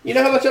clips. You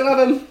know how much I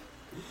love them.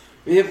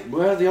 Yep,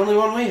 well, the only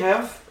one we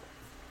have.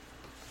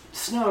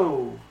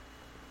 Snow.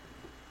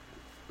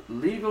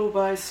 Legal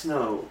by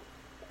Snow.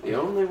 The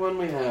only one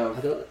we I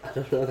have.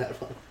 don't know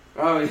that one.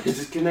 Oh,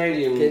 it's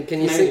Canadian.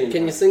 Can you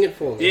Canadian. sing it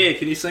for me? Yeah,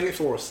 can you sing it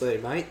for us there,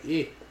 mate?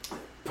 Yeah.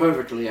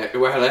 Perfectly.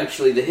 Well,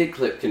 actually, the hit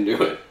clip can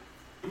do it.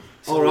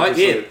 So All right,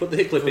 we'll yeah. just, Put the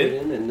hit clip put it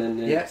in. and then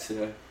Yeah. it's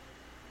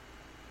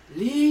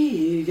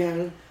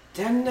legal,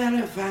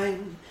 $10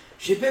 fine.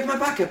 She picked my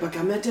back up, I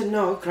committed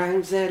no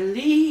crime. Said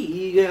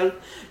legal,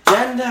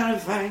 $10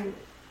 fine.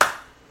 Oh,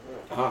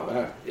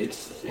 wow. It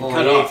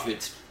cut yeah. off.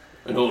 It's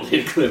an old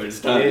hit clip. It's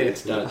done. Yeah.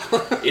 It's done.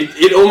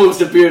 it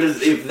almost appeared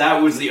as if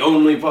that was the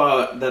only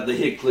part that the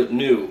hit clip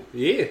knew.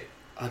 Yeah.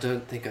 I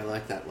don't think I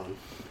like that one.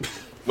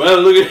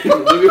 Well, look at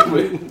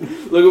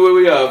where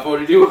we are.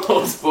 42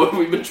 holes, boy.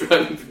 We've been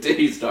driving for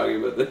days talking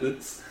about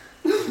this.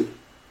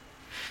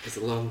 It's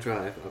a long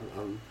drive.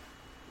 I'm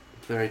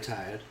very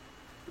tired.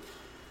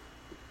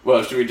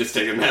 Well, should we just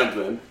take a nap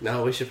then?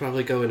 No, we should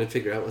probably go in and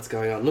figure out what's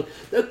going on. Look,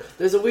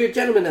 there's a weird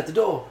gentleman at the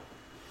door.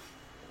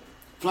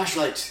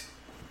 Flashlight.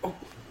 Oh,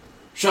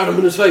 shot him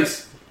in his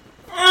face.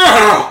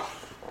 What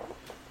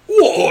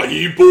are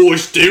you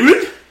boys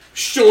doing?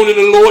 Shining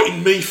a light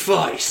in me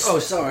face. Oh,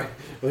 sorry.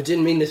 We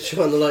didn't mean to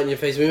shine the light in your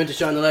face. We meant to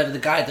shine the light at the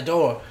guy at the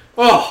door.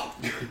 Oh.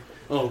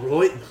 All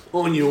right.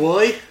 On your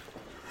way.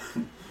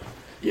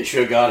 You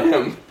sure got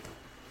him.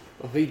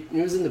 Well, he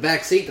was in the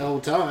back seat the whole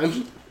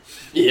time.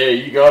 Yeah,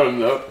 you got him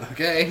though.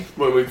 Okay.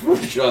 When we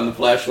shone the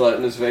flashlight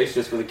in his face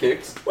just for the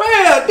kicks.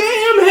 Well,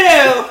 damn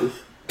hell! Who's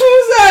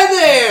that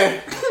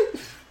there?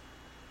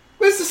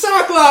 Mr.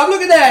 Sokolov,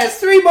 look at that! It's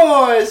 3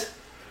 boys!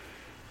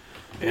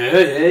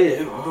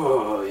 Yeah.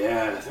 Oh,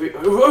 yeah.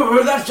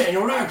 Oh, that's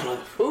Daniel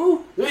Radcliffe.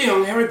 Who? The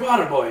young Harry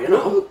Potter boy, you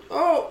know.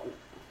 Oh.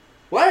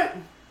 What?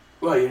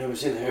 Well, you never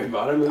seen the Harry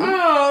Potter movie?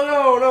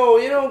 Oh, no.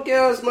 You don't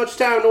get as much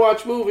time to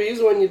watch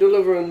movies when you're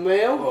delivering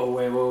mail. Oh,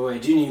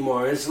 wait. Do you need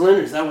more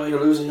insulin? Is that why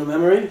you're losing your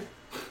memory?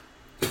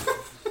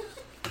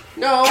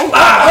 No.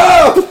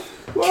 Oh!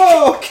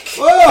 Whoa!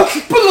 Whoa!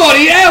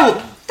 Bloody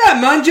hell! That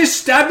man just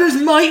stabbed his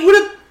mate with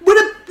a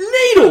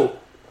needle.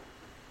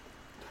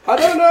 I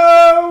don't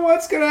know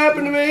what's gonna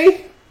happen to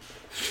me.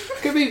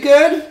 Could be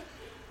good.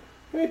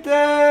 Could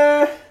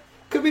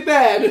be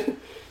bad.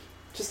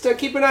 Just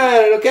keep an eye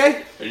on it,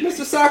 okay?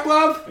 Mr.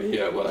 Sokolov?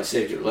 Yeah, well, I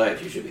saved your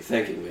life. You should be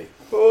thanking me.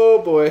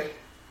 Oh, boy.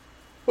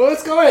 Well,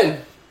 let's go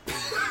in.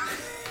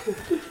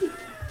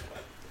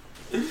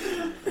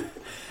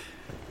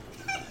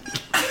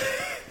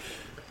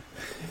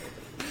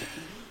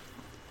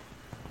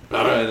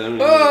 Alright, then.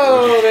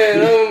 Oh,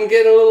 man, I'm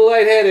getting a little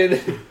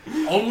lightheaded.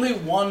 Only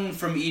one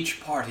from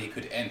each party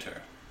could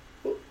enter.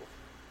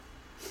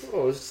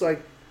 Oh, it's just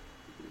like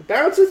a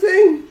bouncer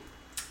thing?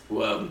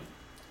 Well,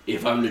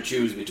 if I'm to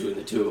choose between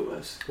the two of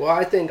us. Well,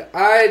 I think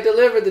I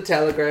delivered the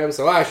telegram,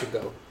 so I should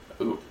go.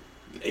 Ooh,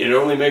 It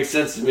only makes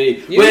sense to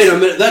me. You Wait s- a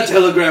minute, that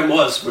telegram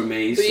was for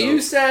me. But So. you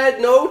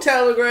said no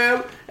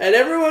telegram, and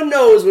everyone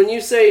knows when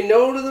you say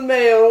no to the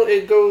mail,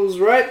 it goes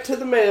right to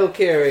the mail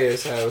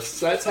carrier's house.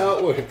 That's how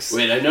it works.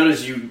 Wait, I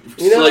noticed you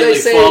You know slightly they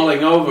say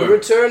falling over.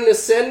 return the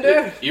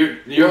sender. You're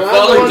Well, I'm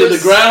falling going to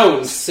the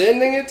ground.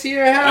 Sending it to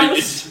your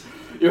house.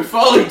 You're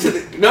falling to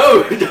the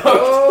no. Don't.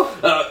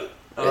 Oh,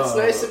 it's Oh.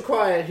 nice and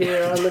quiet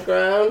here on the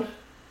ground.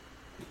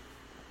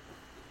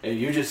 And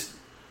you just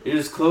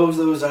close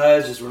those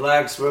eyes, just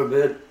relax for a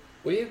bit.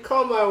 Will you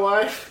call my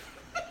wife?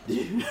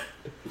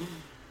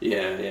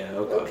 Yeah.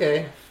 Okay.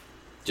 Okay.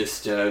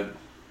 Just I'm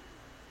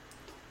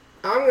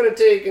gonna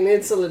take an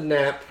insulin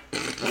nap.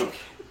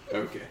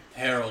 okay.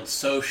 Harold,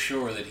 so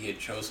sure that he had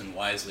chosen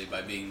wisely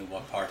by being the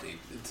one party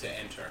to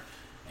enter,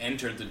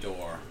 entered the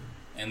door,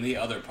 and the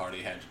other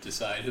party had to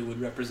decide who would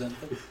represent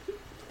them.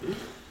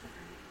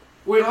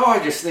 Well, I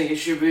just think it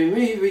should be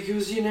me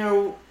because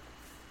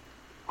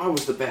I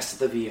was the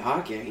best at the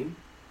VR game.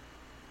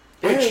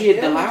 I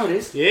cheered the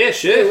loudest. Yeah, Yeah,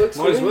 sure. looks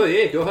Might as good. well.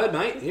 Yeah, go ahead,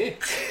 mate.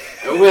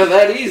 Yeah. Well,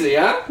 that easy,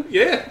 huh?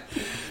 Yeah.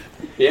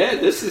 Yeah,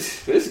 this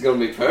is gonna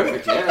be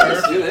perfect. Yeah,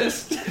 let's do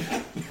this.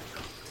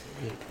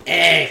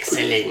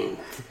 Excellent.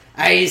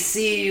 I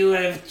see you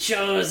have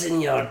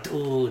chosen your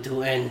two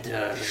to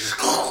enter.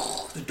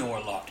 The door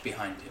locked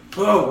behind him.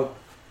 Oh.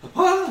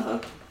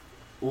 Ah.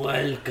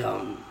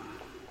 Welcome.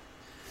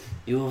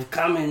 You have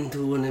come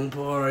into an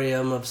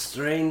emporium of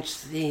strange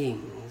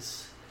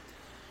things.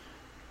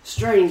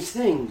 Strange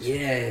things.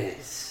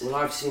 Yes. Well,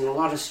 I've seen a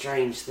lot of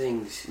strange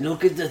things.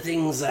 Look at the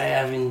things I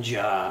have in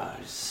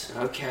jars.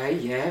 Okay,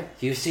 yeah.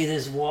 You see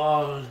this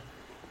wall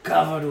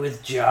covered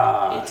with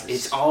jars?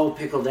 It's all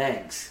pickled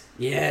eggs.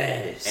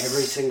 Yes.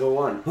 Every single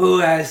one. Who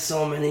has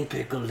so many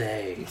pickled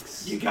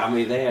eggs? You got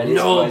me there. It's quite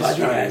Nobody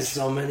strange. has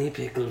so many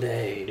pickled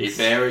eggs. It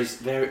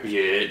varies.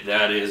 Yeah,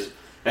 that is.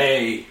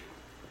 Hey,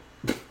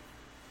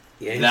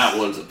 Yes. that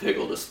one's a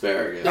pickled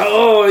asparagus.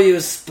 Oh, you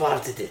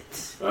spotted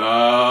it.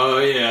 Oh,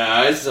 yeah,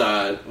 I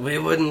saw it. We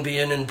wouldn't be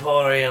an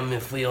emporium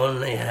if we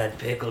only had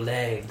pickled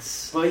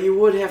eggs. But you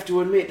would have to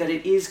admit that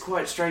it is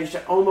quite strange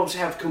to almost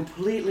have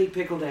completely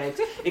pickled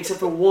eggs, except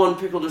for one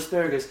pickled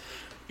asparagus.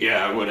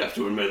 Yeah, I would have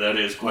to admit that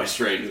is quite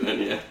strange then,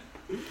 yeah.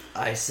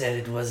 I said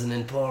it was an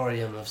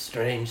emporium of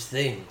strange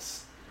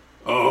things.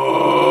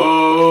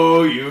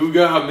 Oh, you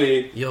got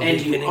me. You're And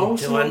you beginning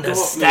also to got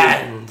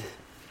understand.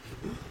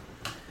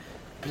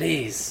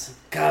 Please,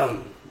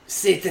 come,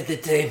 sit at the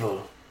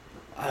table.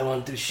 I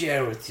want to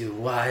share with you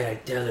why I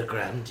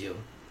telegrammed you.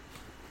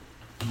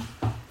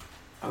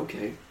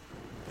 Okay.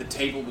 The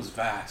table was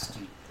vast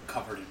and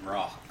covered in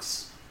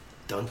rocks.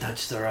 Don't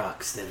touch the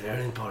rocks, they're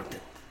very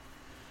important.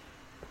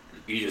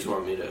 You just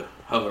want me to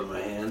hover my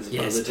hands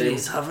above Yes, the table?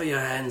 please, hover your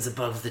hands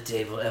above the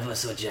table ever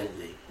so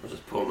gently. I'll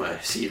just pull my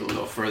seat a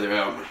little further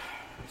out. My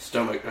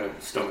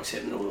stomach's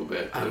hitting a little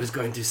bit. I was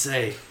going to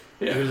say,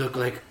 Yeah. you look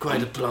like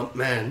quite a plump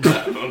man.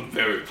 I'm a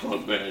very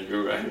plump man,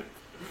 you're right.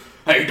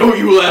 Hey, don't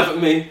you laugh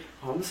at me!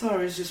 I'm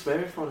sorry, it's just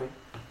very funny.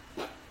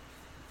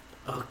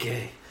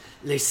 Okay,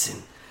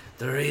 listen.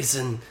 The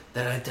reason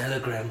that I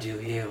telegrammed you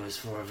here was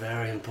for a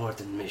very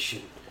important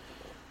mission.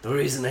 The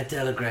reason I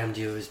telegrammed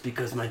you is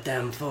because my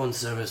damn phone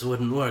service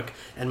wouldn't work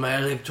and my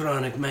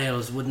electronic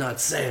mails would not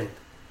send.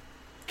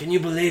 Can you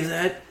believe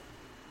that?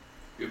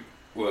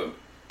 What?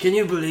 Can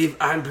you believe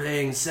I'm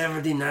paying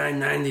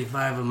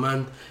 $79.95 a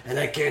month and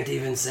I can't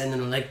even send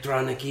an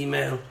electronic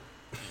email?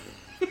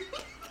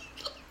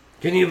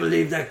 Can you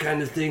believe that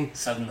kind of thing?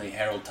 Suddenly,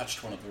 Harold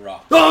touched one of the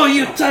rocks. Oh,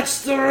 you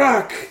touched the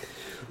rock!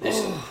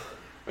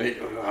 Wait,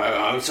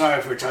 I'm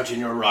sorry for touching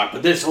your rock,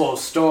 but this whole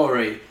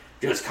story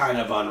just kind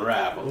of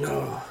unraveled.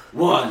 No.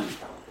 One.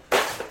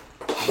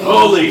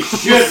 Holy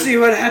shit! See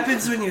what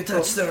happens when you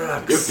touch the Your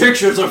rocks.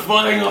 pictures are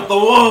flying off the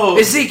wall!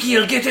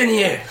 Ezekiel, get in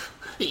here!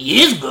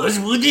 Yes, boss,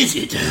 what is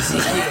it?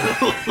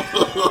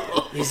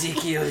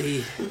 Ezekiel,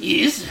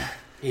 Yes?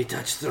 he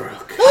touched the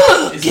rock.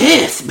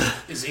 Gasp!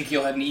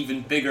 Ezekiel had an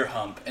even bigger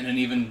hump and an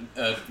even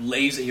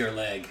lazier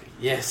leg.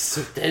 Yes,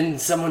 then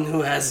someone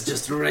who has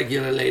just a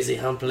regular lazy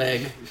hump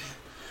leg.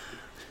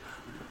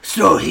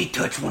 So he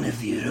touched one of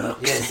the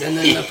rocks. Yes, and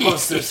then the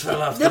posters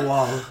fell off the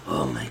wall.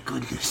 Oh my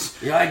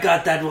goodness. Yeah, I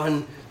got that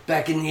one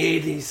back in the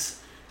 80s.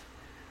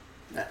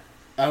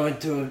 I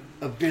went to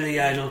a Billy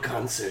Idol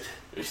concert.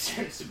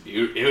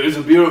 It was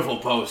a beautiful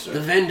The poster.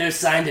 vendor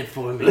signed it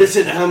for me.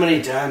 Listen, how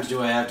many times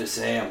do I have to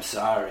say I'm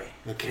sorry?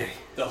 Okay.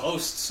 The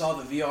host saw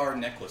the VR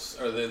necklace,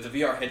 or the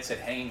VR headset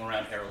hanging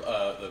around Harold,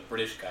 the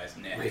British guy's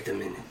neck. Wait a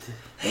minute.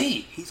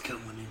 Hey, he's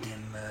got one of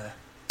them,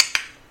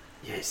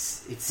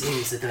 Yes, it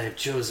seems that I have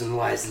chosen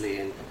wisely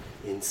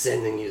in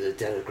sending you the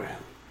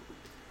telegram.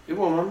 Yeah,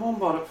 well, my mom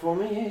bought it for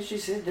me. Yeah, she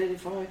said that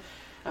if I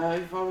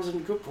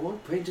wasn't good for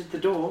it, painted the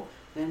door,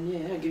 then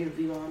yeah, I'd get a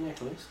VR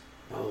necklace.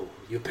 Oh,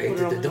 you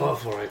painted the door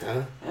for it,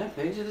 huh? I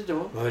painted the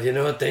door. Well, you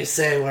know what they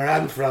say where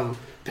I'm from.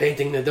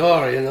 Painting the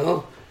door, you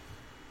know?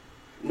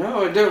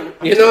 No, I don't.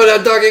 You know what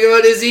I'm talking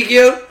about,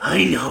 Ezekiel?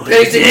 I know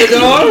Painting the exactly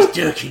door? what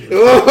he's talking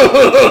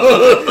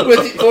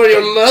about. For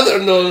your mother,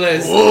 no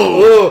less.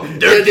 Whoa, that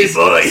dirty is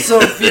boy. So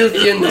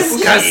filthy and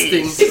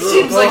disgusting. It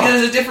seems like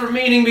there's a different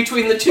meaning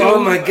between the two. Oh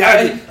my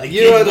God! I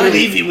You are can't the-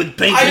 believe he would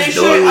paint I his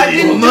door with I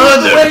his didn't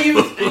mother. do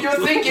it the way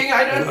you're thinking.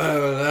 I don't.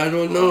 Well, I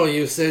don't know.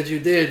 You said you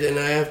did, and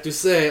I have to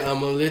say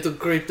I'm a little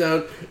creeped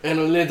out and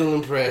a little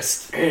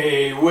impressed.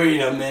 Hey, wait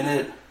a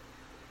minute.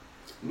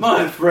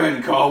 My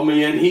friend called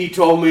me and he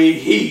told me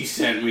he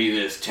sent me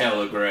this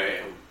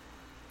telegram.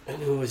 And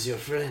who was your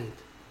friend?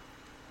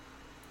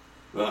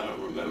 I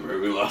don't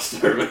remember. We lost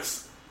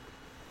service.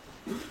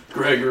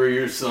 Gregory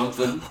or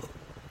something.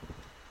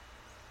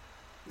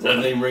 Does that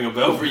name ring a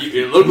bell for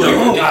you? It looked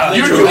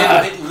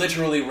like It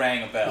literally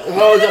rang a bell.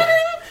 Hold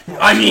on.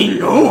 I mean,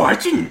 no, I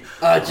didn't.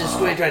 Just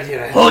wait right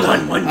here. Hold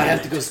on one I have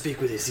minute. to go speak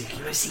with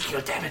Ezekiel.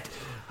 Ezekiel, damn it.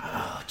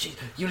 Oh, gee.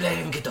 You let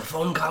him get the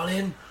phone call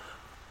in?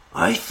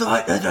 I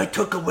thought that I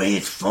took away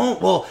his phone.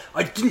 Well,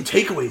 I didn't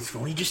take away his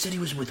phone. He just said he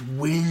was with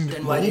Wind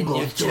Then why didn't you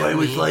Mogul. So tell I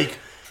was me? like,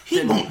 he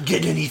Then won't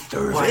get any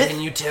service. Why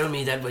didn't you tell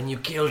me that when you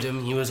killed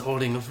him, he was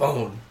holding a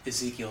phone?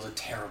 Ezekiel's a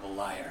terrible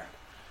liar.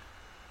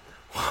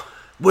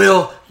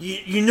 Well,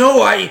 you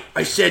know, I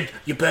said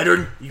you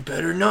better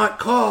not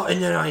call,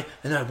 and then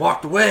I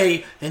walked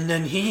away, and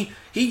then he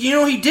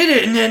did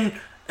it, and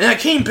I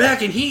came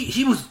back, and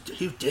he was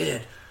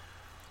dead.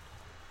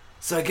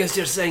 So I guess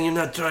you're saying you're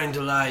not trying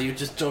to lie, you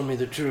just told me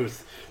the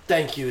truth.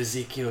 Thank you,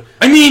 Ezekiel.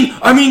 I mean,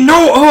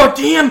 no. Oh,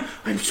 damn!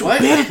 I'm so What?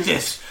 bad at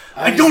this.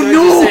 I was don't going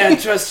know. to say I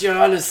trust your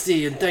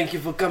honesty and thank you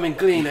for coming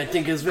clean. I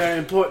think it's very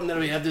important that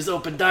we have this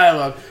open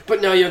dialogue,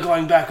 but now you're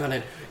going back on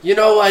it. You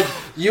know what?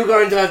 You're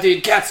going to have to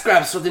eat cat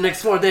scraps for the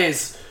next 4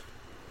 days.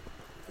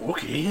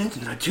 Okay, that's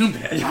not too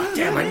bad.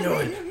 Damn, I know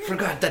it.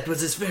 Forgot that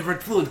was his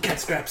favorite food, cat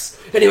scraps.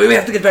 Anyway, we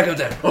have to get back out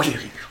there. Okay.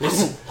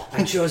 Listen,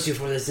 I chose you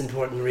for this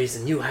important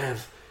reason. You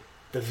have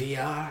the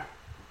VR.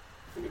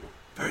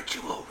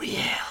 Virtual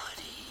reality.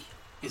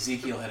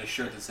 Ezekiel had a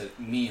shirt that said,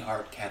 "Me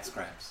heart cat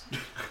scraps."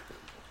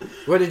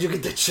 Where did you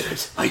get that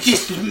shirt? I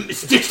just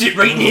stitched it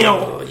right now.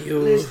 Oh,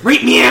 you...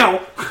 Right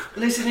now.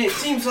 Listen, it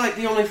seems like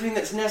the only thing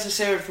that's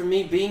necessary for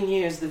me being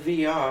here is the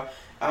VR.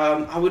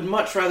 I would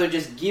much rather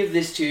just give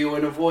this to you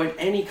and avoid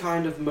any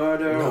kind of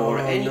murder or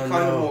any kind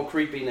of more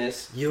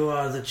creepiness. You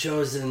are the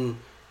chosen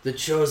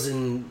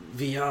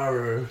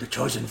VRer. The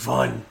chosen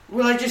fun.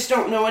 Well, I just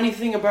don't know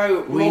anything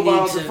about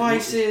mobile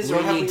devices or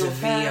we having need to a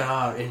pet.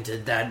 VR into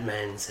that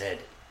man's head.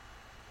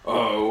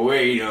 Oh,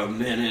 wait a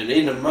minute.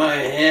 Into my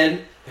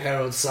head?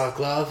 Harold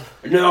Sokolov.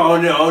 No.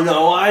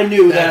 I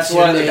knew that's That's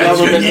why your the name.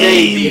 government That's your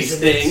made name, these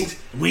isn't it? things.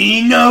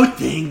 We know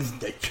things.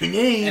 That's your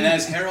name. And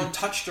as Harold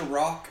touched a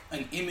rock,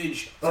 an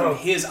image from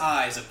his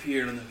eyes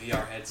appeared on the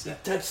VR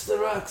headset. Touch the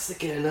rocks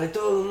again. I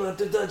told him not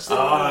to touch the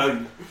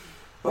rocks.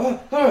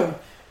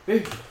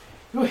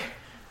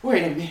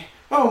 Wait a minute.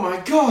 Oh my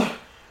God.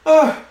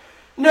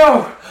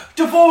 No.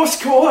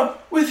 Divorce court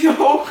with your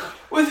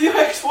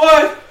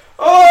ex-wife.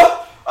 Oh,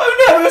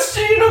 I've never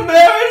seen a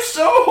marriage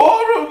so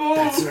horrible.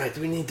 That's right.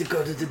 We need to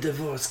go to the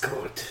divorce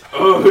court.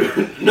 Oh,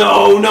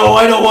 no,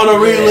 I don't want to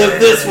relive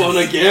this one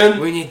again.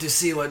 We need to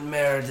see what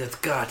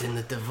Meredith got in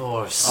the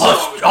divorce.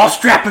 I'll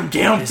strap him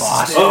down, This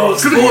boss. is Oh,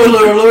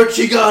 spoiler alert,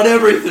 she got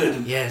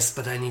everything. Yes,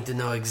 but I need to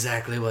know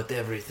exactly what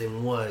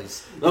everything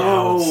was.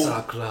 Oh.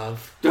 Harold Sokolov.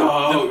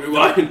 Oh,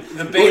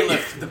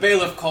 The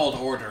bailiff called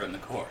order in the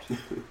court.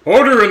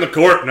 Order in the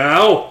court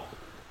now!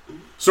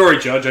 Sorry,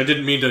 Judge, I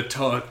didn't mean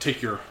to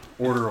take your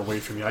order away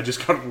from you. I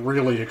just got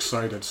really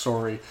excited,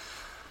 sorry.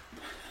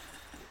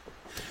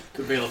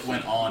 The bailiff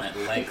went on at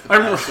length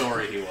about how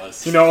sorry he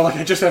was. You know, like,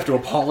 I just have to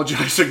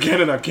apologize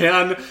again and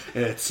again.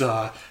 It's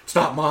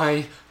not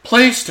my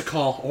place to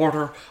call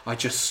order. I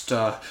just,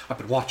 I've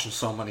been watching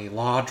so many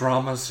law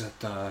dramas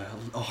at,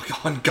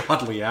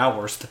 ungodly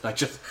hours that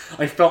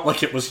I felt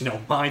like it was,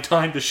 my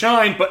time to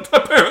shine, but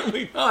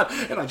apparently not.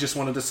 And I just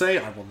wanted to say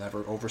I will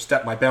never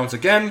overstep my bounds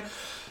again.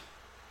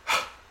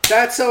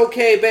 That's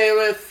okay,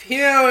 bailiff.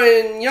 Here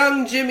in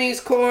young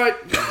Jimmy's court,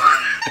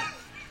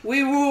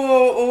 we rule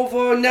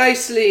over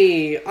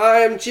nicely.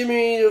 I'm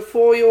Jimmy, the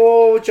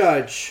 4-year-old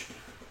judge,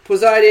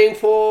 presiding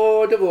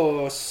for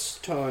divorce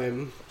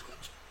time.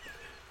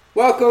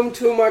 Welcome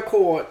to my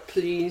court,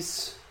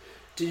 please.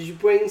 Did you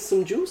bring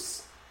some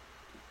juice?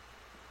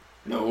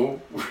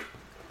 No.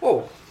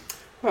 Oh,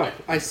 well,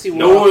 I see.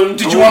 No one.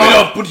 Did you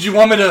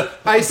want me to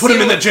put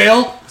him in the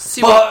jail?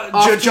 See, we're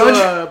off to Judge?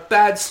 a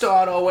bad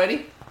start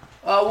already.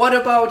 What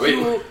about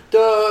you,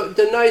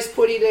 the nice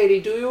pretty lady?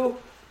 Do you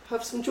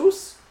have some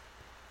juice?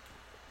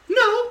 No,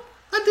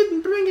 I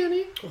didn't bring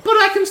any, but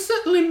I can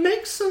certainly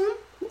make some.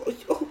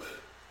 Oh,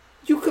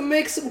 you can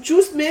make some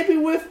juice, maybe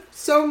with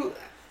some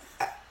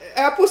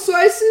apple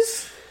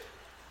slices.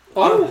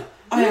 Oh,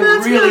 I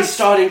am really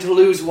starting to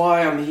lose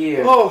why I'm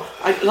here. Oh.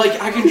 I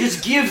can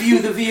just give you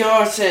the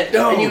VR set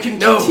and you can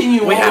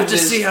continue we on have with to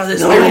this. see how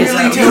this I plays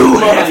really out. do. You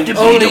have to be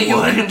Only the you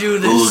one can do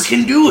who this.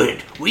 can do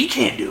it. We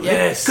can't do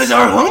Yes. it. Because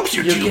our humps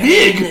are You too get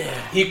big. in there.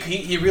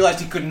 He realized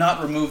he could not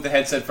remove the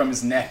headset from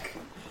his neck.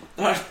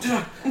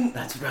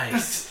 That's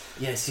right.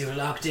 Yes, you're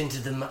locked into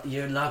the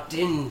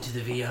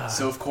VR.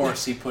 So of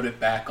course he put it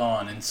back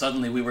on, and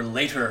suddenly we were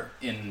later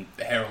in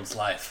Harold's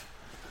life,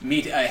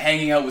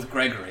 hanging out with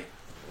Gregory.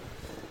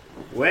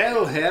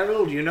 Well,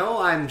 Harold,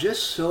 I'm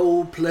just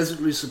so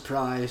pleasantly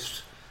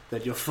surprised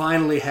that you're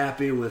finally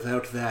happy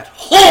without that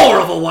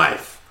whore of a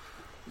wife.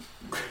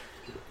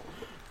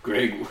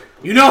 Greg,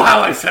 You know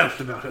how I felt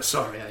about her.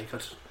 Sorry,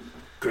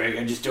 Greg,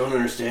 I just don't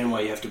understand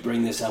why you have to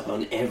bring this up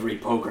on every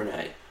poker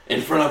night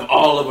in front of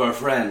all of our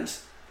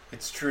friends.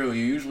 It's true.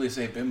 You usually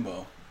say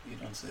bimbo. You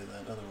don't say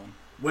that other one.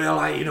 Well,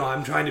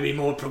 I'm trying to be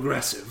more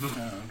progressive.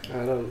 Oh, okay.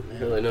 I don't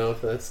really know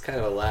if that's kind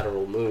of a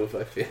lateral move,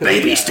 I feel.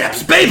 Baby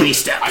steps, baby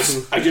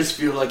steps. I just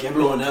feel like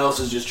everyone else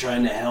is just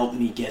trying to help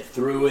me get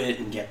through it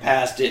and get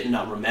past it and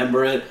not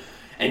remember it.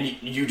 And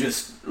you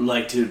just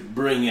like to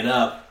bring it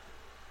up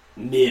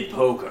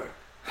mid-poker.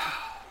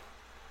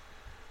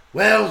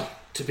 Well,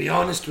 to be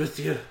honest with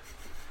you,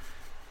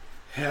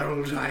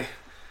 Harold,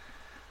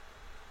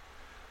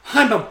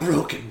 I'm a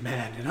broken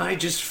man, and I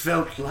just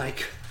felt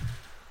like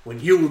when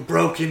you were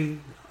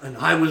broken and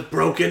I was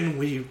broken,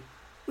 we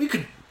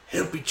could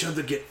help each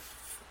other get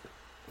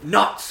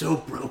not so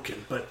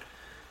broken, but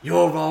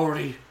you're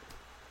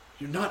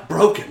not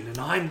broken, and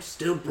I'm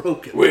still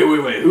broken. Wait,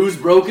 who's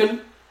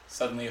broken?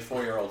 Suddenly a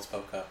 4-year-old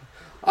spoke up.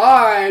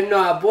 I'm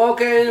not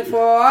broken, for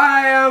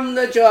I am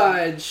the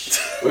judge.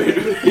 Wait.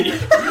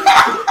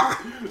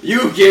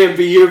 You can't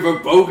be here for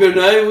poker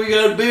night. We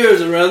got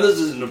beers around. This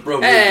isn't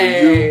appropriate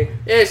for you. Hey,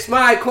 it's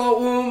my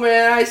courtroom,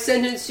 and I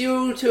sentence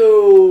you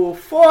to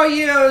 4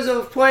 years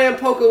of playing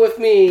poker with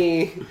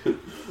me.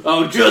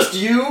 Oh, just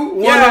you?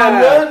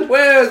 One-on-one?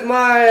 Where's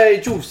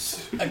my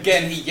juice?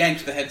 Again, he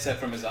yanked the headset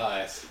from his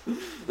eyes.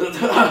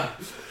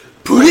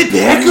 Put it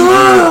back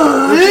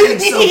on!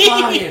 It's so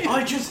fine.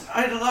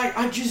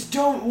 I just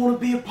don't want to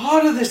be a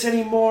part of this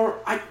anymore.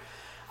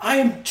 I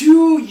am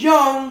too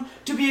young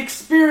to be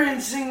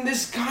experiencing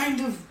this kind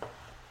of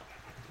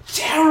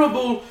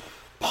terrible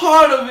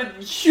part of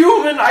it.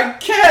 Human, I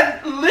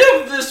can't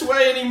live this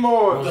way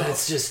anymore. Well,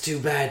 that's just too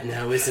bad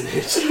now, isn't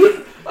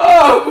it?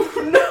 Oh,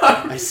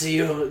 no. I see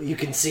you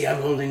can see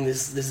I'm holding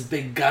this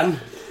big gun.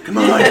 Come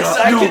on, Yes,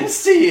 I can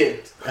see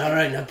it.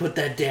 Alright, now put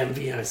that damn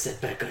VR set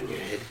back on your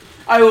head.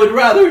 I would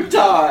rather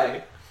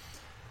die.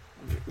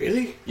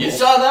 Really? You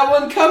saw that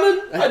one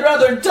coming? I'd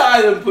rather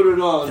die than put it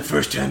The on.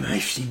 first time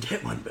I've seen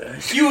that one,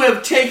 boss. You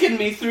have taken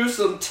me through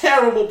some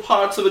terrible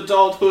parts of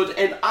adulthood,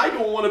 and I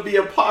don't want to be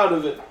a part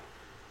of it.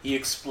 He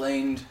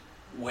explained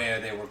where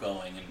they were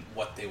going and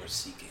what they were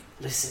seeking.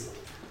 Listen,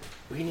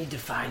 we need to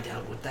find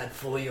out what that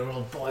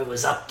 4-year-old boy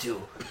was up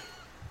to.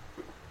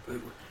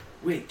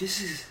 Wait,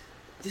 this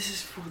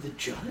is for the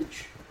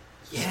judge?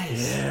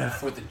 Yes. Yeah.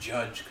 For the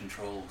judge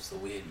controls the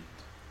wind.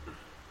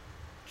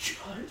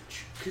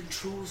 Judge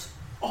controls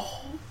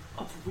all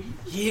of we.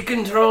 He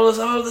controls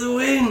all the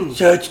wind.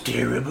 Such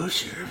terrible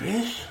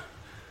service.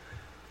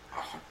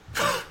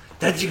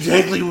 That's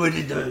exactly what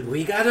it does.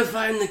 We gotta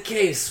find the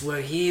case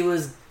where he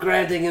was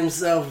granting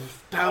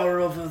himself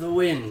power over the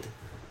wind.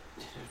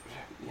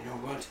 You know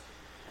what?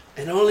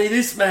 And only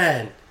this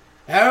man,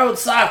 Harold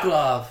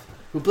Sokolov,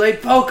 who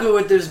played poker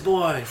with this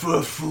boy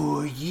For 4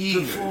 for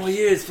years. 4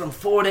 years, from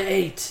 4 to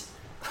 8.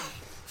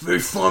 Very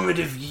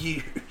formative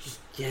years.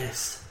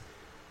 Yes.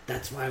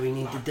 That's why we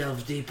need to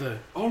delve deeper.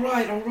 All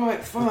right,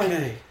 fine.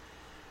 Okay.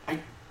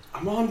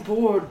 I'm on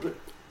board, but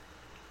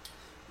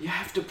you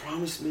have to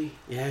promise me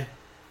Yeah?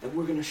 that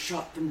we're gonna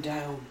shut them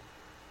down.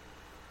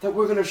 That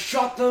we're gonna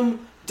shut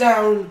them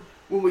down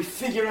when we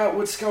figure out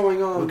what's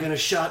going on. We're gonna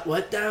shut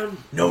what down?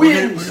 No,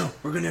 Winds.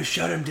 we're gonna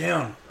shut him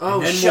down. Oh,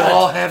 and then shut. we'll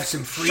all have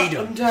some Shut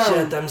freedom. them down.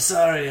 Shit, I'm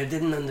sorry, I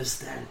didn't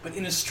understand. But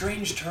in a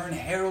strange turn,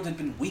 Harold had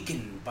been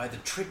weakened by the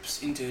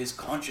trips into his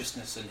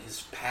consciousness and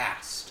his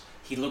past.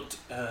 He looked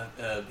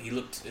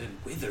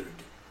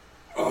withered.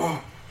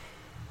 Oh,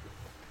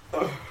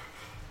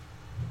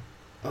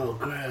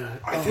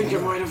 Grant. I think I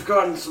might have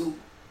gotten some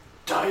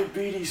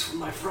diabetes from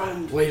my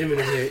friend. Wait a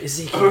minute here.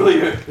 Ezekiel.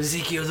 Earlier.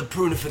 Ezekiel, the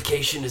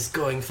prunification is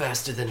going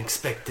faster than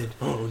expected.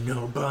 Oh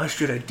no, boss,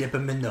 should I dip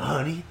him in the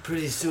honey?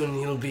 Pretty soon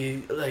he'll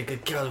be like a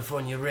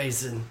California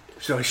raisin.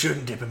 So I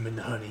shouldn't dip him in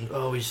the honey.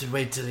 Oh, we should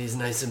wait till he's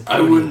nice and I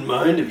pruny wouldn't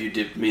mind if you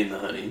dipped me in the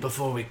honey.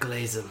 before we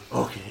glaze him.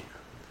 Okay.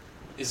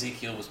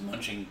 Ezekiel was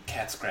munching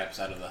cat scraps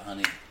out of the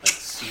honey like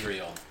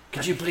cereal.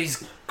 Could you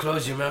please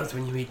close your mouth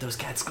when you eat those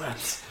cat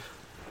scraps?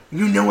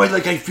 You know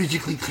I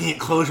physically can't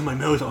close my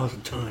mouth all the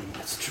time.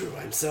 That's true,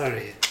 I'm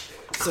sorry.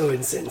 So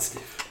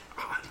insensitive.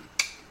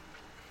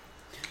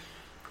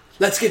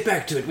 Let's get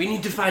back to it. We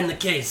need to find the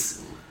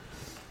case.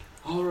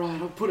 All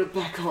right, I'll put it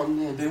back on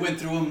then. They went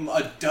through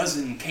a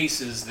dozen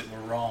cases that were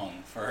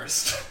wrong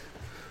first.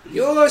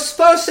 You're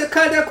supposed to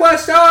cut the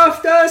crust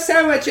off the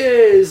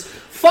sandwiches.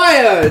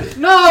 Fired.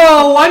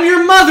 No, I'm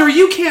your mother.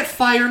 You can't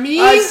fire me.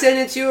 I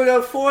sentence you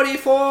to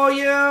 44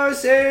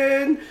 years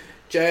in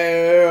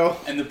jail.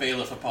 And the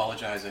bailiff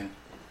apologizing.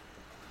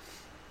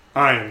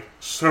 I am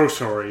so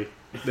sorry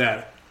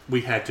that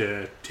we had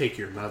to take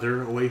your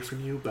mother away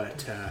from you,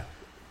 but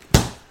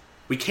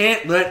we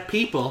can't let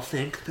people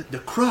think that the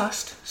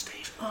crust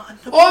stays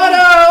Order!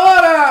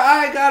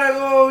 I gotta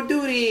go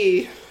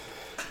duty.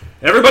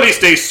 Everybody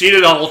stay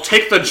seated. I'll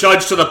take the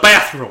judge to the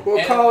bathroom.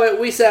 We'll call it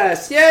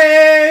recess.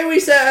 Yay,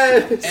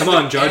 recess! Come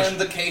on, Judge. And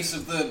the case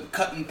of the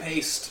cut and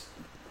paste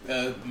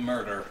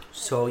murder.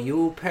 So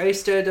you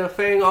pasted the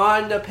thing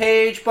on the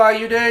page, but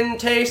you didn't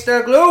taste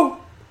the glue?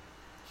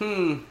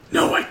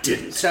 No, I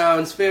didn't.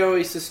 Sounds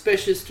very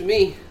suspicious to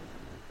me.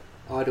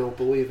 I don't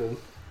believe him.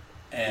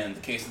 And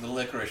the case of the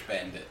licorice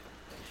bandit.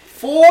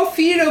 4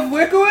 feet of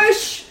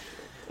licorice?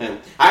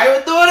 I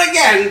would do it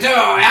again, too.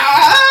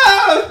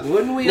 Ah!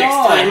 Wouldn't we Next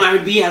all? time I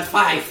would be at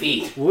 5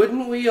 feet.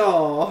 Wouldn't we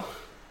all?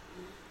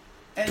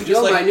 And just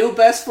You're my new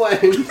best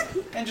friend.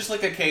 And just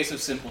like a case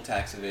of simple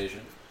tax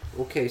evasion.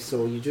 Okay,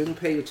 so you didn't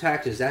pay your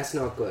taxes. That's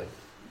not good.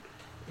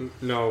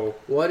 No.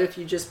 What if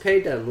you just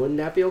paid them? Wouldn't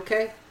that be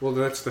okay? Well,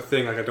 that's the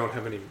thing. Like, I don't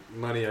have any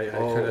money. I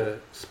Oh. could have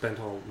spent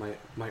all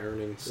my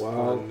earnings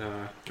on...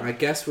 I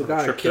guess we a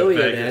gotta trip to kill you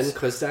Vegas. then,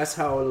 because that's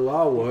how the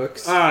law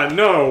works.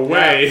 no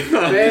way.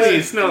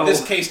 Please, no.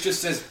 This case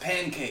just says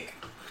pancake.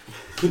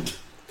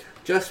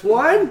 Just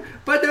one?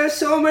 But there's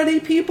so many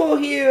people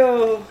here.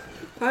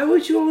 Why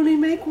would you only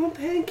make one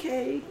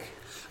pancake?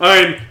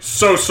 I'm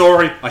so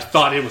sorry. I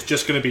thought it was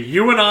just going to be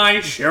you and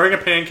I sharing a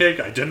pancake.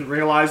 I didn't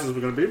realize it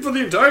was going to be for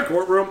the entire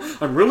courtroom.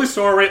 I'm really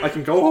sorry. I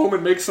can go home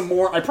and make some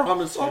more. I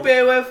promise. Oh,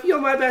 Beowulf, you're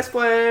my best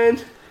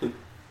friend.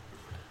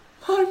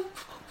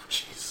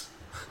 Jeez.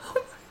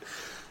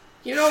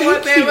 You know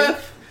what, Thank you.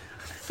 Beowulf?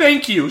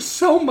 Thank you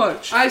so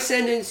much. I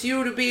sentence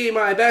you to be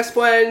my best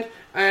friend,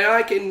 and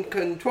I can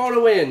control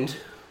the wind.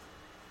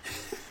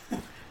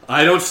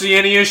 I don't see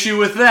any issue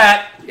with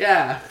that.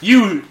 Yeah.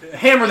 You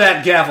hammer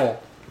that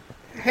gavel.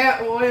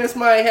 Where's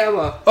my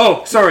hammer?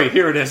 Oh, sorry.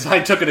 Here it is. I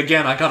took it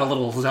again. I got a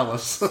little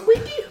zealous.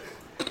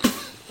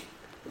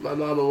 My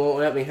mama won't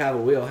let me have a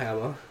real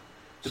hammer.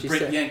 The She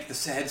Brit said- yanked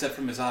the headset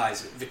from his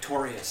eyes,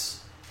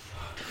 victorious.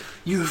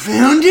 You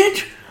found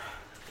it?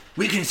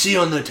 We can see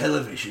on the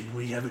television.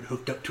 We have it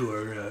hooked up to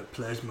our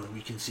plasma.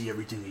 We can see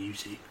everything that you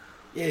see.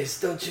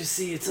 Yes, don't you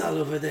see it's all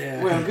over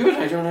there? Well, good.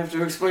 I don't have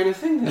to explain a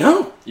thing then.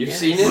 No, You've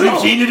seen it we've all.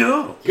 seen it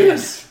all.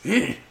 Yes.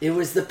 Yeah. It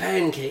was the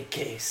pancake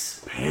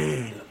case.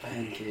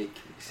 Pancake.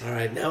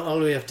 Alright, now all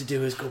we have to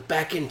do is go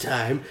back in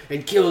time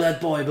and kill that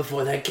boy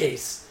before that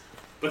case.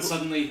 But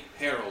suddenly,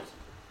 Harold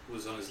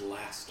was on his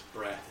last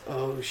breath.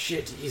 Oh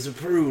shit, he's a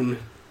prune.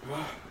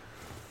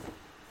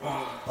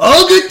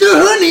 I'll get the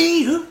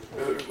honey.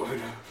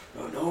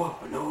 No,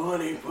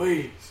 honey,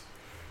 please.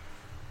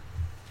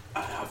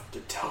 I have to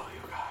tell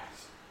you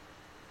guys.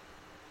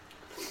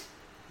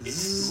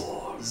 It's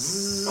more.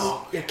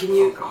 Oh, Yeah,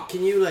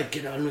 can you like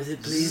get on with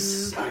it,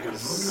 please? I gotta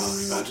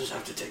phone call. I'll just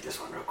have to take this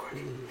one real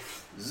quick.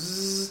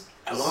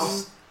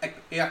 Hello?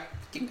 Yeah,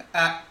 give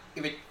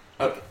it.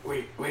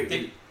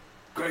 Wait.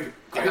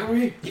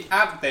 Gregory? Get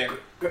out of there.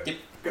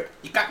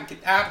 You got to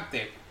get out of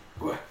there.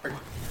 What?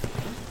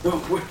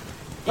 No, wait.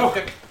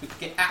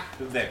 Get out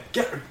of there.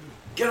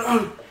 Get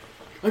on.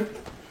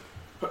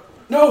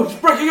 No, it's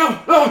breaking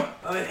up. Ah.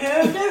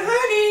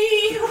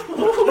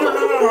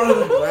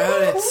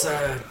 Well, it's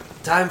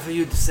time for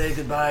you to say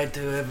goodbye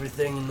to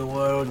everything in the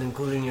world,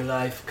 including your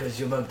life, because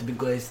you're about to be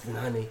glazed in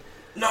honey.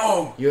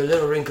 No, You're a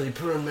little wrinkly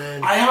prune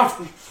man.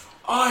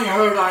 I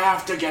heard I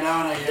have to get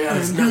out of here.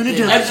 There's nothing,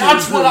 And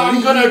that's what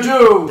I'm gonna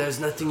do. there's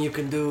nothing you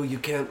can do. You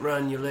can't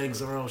run. Your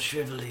legs are all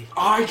shrivelly.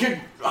 I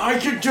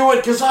could do it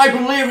because I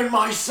believe in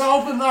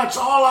myself, and that's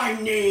all I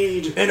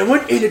need. And a 1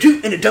 and a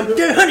 2 and a dump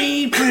the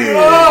honey.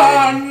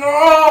 Oh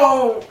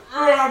no!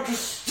 I'm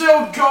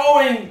still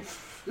going.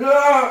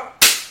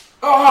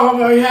 Oh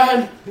my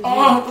head.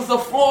 Oh, the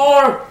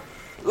floor.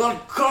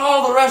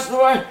 The rest of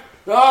the way.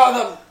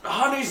 Oh, the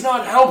honey's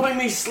not helping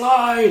me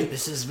slide.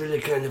 This is really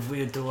kind of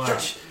weird to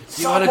watch. Do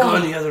you Someone- want to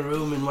go in the other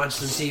room and watch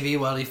some TV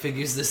while he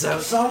figures this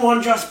out?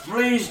 Someone just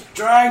please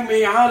drag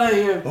me out of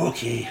here.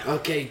 Okay.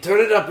 Okay, turn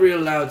it up real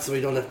loud so we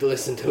don't have to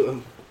listen to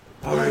him.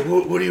 All right.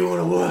 What do you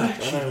want to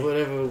watch?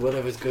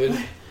 Whatever's good.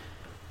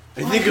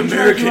 I think can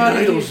drag American you out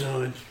of Idol's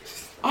on.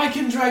 I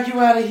can drag you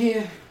out of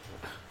here.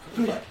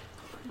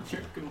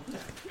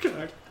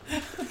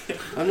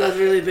 I'm not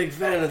really a big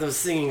fan of those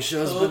singing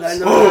shows, but I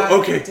know. Oh,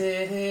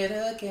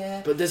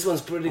 okay. But this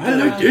one's pretty I good.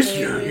 like this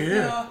one.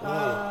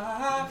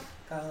 Yeah.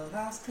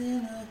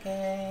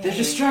 They're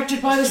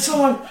distracted by the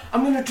song.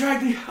 I'm gonna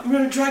drag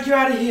you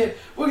out of here.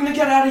 We're gonna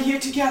get out of here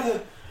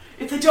together.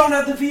 If they don't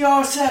have the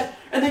VR set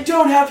and they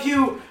don't have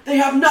you, they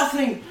have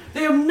nothing.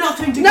 They have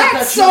nothing to get Not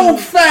that so tune.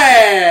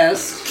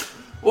 fast!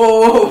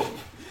 Whoa!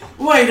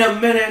 Wait a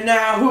minute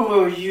now. Who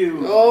are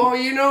you? Oh,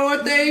 you know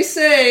what they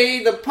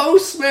say. The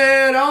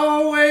postman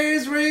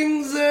always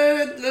rings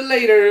at the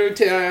later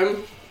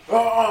time.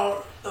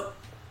 Oh,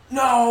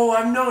 no!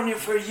 I've known you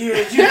for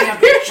years. You can't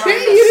be trying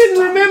to You didn't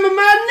stop remember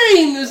my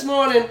name this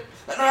morning. me.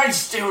 And I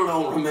still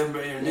don't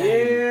remember your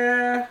name.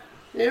 Yeah.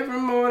 Every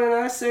morning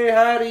I say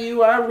hi to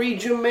you, I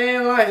read your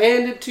mail, I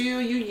hand it to you,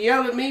 you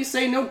yell at me,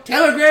 say no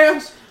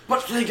telegrams.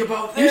 But think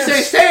about You this.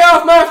 say stay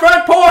off my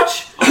front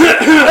porch.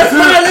 That's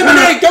my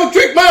lemonade! Don't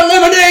drink my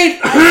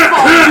lemonade!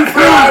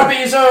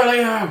 Arby's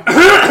earlier.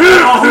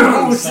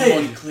 Oh, who's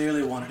Someone it?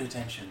 clearly wanted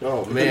attention.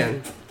 Oh,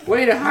 man.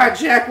 Way to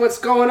hijack what's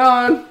going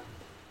on.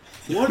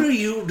 What are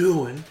you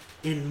doing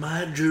in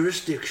my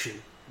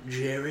jurisdiction,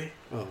 Jerry?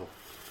 Oh.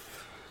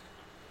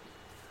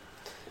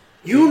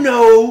 You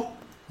know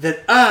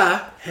that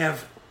I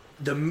have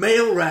the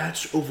mail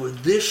rights over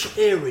this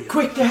area.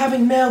 Quick, they're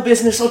having mail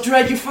business. I'll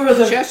drag you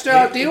further. Chester,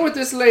 I'll deal with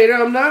this later.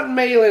 I'm not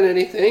mailing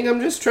anything.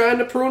 I'm just trying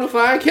to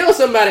prunify and kill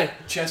somebody.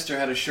 Chester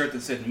had a shirt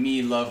that said,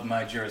 "Me love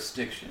my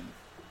jurisdiction."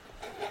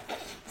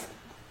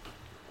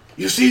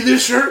 You see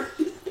this shirt?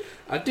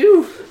 I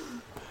do.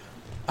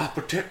 I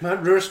protect my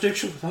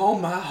jurisdiction with all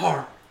my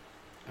heart.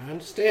 I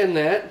understand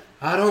that.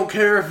 I don't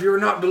care if you're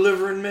not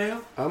delivering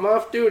mail. I'm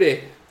off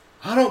duty.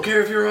 I don't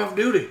care if you're off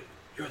duty.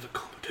 You're the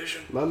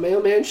competition. My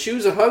mailman's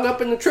shoes are hung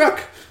up in the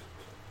truck.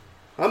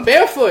 I'm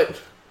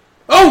barefoot.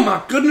 Oh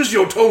my goodness,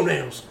 your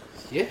toenails.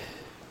 Yeah,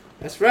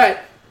 that's right.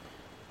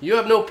 You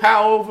have no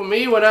power over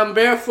me when I'm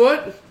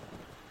barefoot.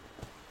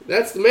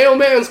 That's the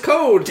mailman's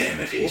code. Damn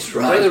it, he's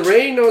right. Neither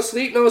rain, nor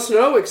sleet, nor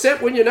snow,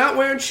 except when you're not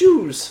wearing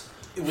shoes.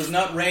 It was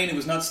not rain, it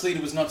was not sleet,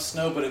 it was not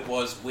snow, but it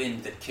was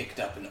wind that kicked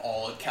up, and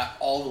all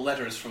the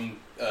letters from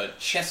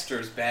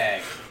Chester's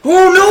bag.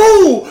 Oh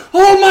no!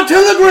 All my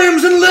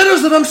telegrams and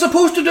letters that I'm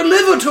supposed to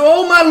deliver to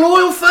all my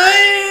loyal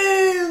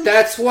fans!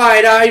 That's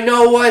right, I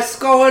know what's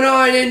going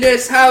on in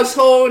this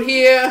household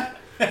here.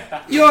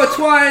 You're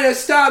trying to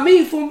stop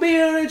me from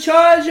being in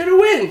charge of the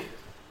win.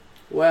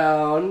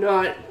 Well,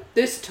 not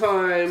this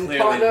time,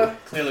 partner.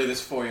 Clearly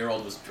this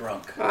 4-year-old was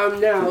drunk. I'm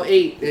now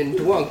 8 and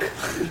drunk.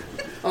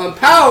 On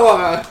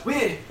power!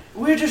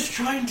 We're just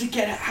trying to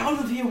get out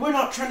of here. We're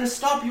not trying to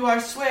stop you, I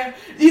swear.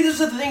 These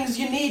are the things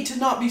you need to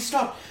not be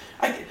stopped.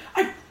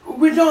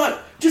 We're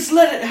not. Just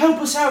let it help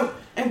us out,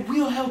 and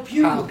we'll help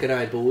you. How can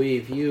I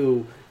believe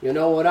you? You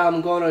know what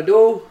I'm gonna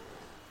do?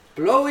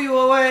 Blow you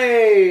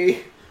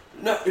away!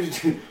 No,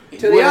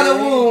 To the other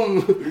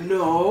room!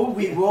 No,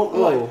 we won't.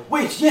 Oh.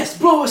 Wait, yes,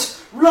 blow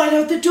us right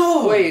out the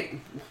door. Wait,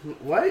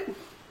 what?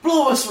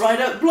 Blow us right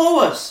out. Blow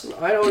us.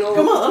 I don't know.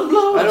 Come on,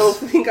 blow us. I don't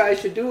think I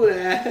should do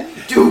that.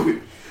 Do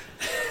it.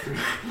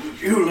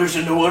 You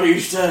listen to what he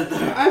said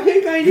there. I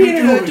think I need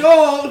an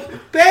adult.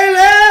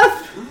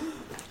 Bailiff!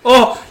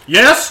 Oh,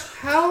 yes?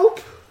 Help!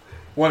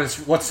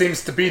 What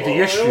seems to be the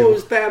issue?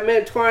 Those bad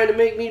men trying to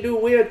make me do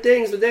weird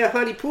things with their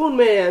honeypoon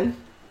man.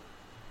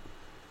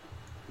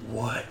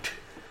 What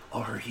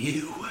are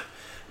you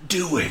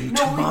doing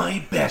to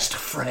my best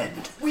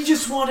friend? We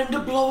just want him to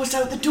blow us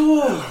out the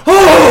door.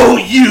 Oh,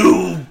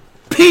 you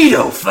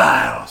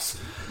pedophiles!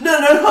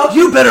 No.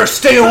 You better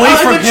stay away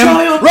from him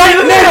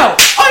right now!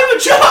 I'm a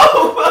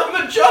child! I'm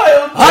a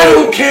child! I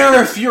don't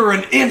care if you're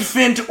an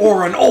infant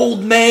or an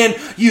old man,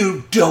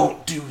 you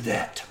don't do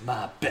that to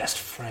my best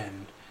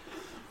friend.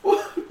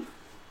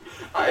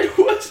 I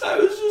was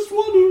just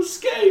want to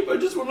escape. I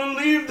just want to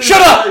leave this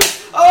Shut up!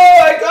 place. Oh,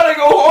 I gotta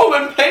go home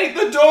and paint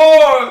the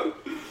door!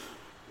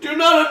 Do you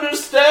not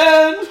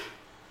understand?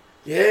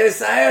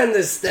 Yes, I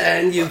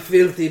understand, you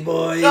filthy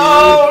boy.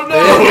 No,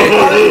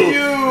 not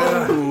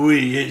you!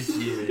 Yes.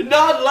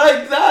 Not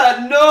like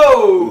that,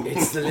 no!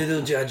 It's the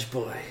little judge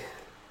boy.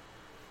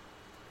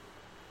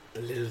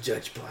 The little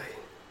judge boy.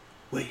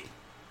 Wait,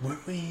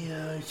 weren't we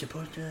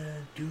supposed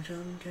to do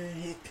something to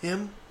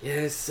him?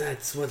 Yes,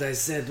 that's what I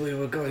said we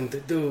were going to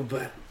do,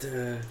 but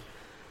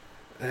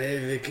I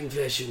have a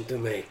confession to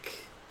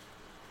make.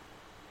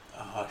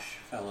 A hush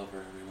fell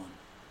over everyone.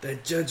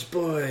 That judge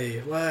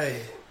boy,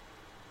 why?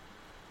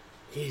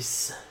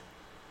 He's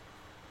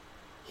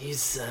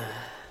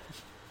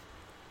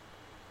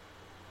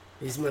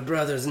my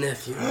brother's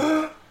nephew.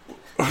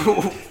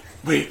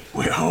 Wait,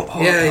 hold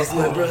Yeah, he's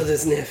my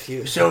brother's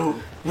nephew. So,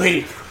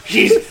 wait,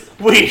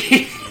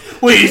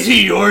 is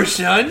he your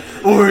son?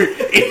 Or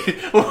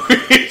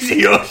is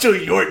he also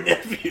your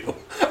nephew?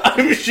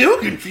 I'm so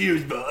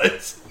confused,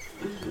 Buzz.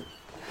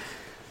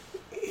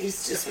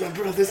 He's just my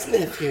brother's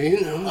nephew,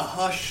 you know. A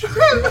hush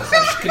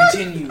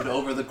continued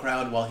over the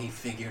crowd while he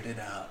figured it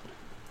out.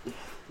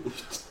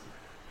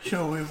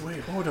 So,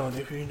 wait, hold on.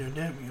 If you're your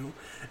nephew,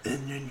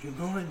 and then you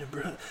go into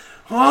brother.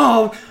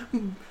 Oh,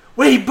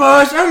 wait,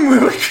 Buzz, I'm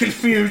really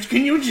confused.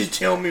 Can you just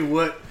tell me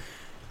what?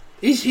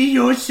 Is he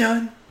your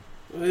son?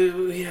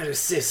 We had a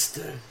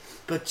sister,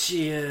 but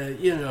she,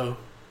 you know.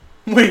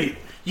 Wait,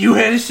 you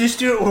had a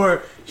sister,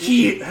 or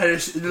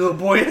the little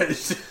boy had a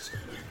sister?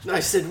 I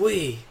said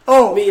we.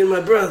 Oh. Me and my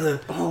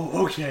brother.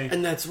 Oh, okay.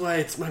 And that's why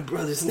it's my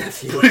brother's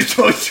nephew. But it's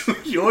also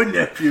your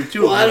nephew,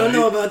 too. Well, I don't right?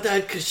 know about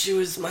that, because she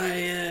was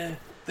my,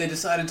 They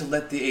decided to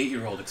let the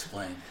 8-year-old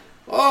explain.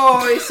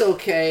 Oh, it's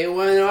okay.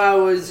 When I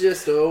was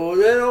just a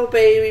little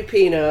baby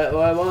peanut,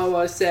 my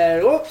mama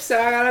said, oops,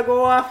 I gotta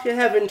go off to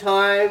heaven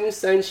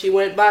times. And she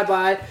went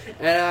bye-bye,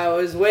 and I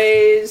was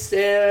raised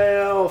in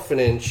an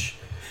orphanage.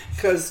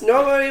 Because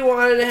nobody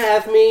wanted to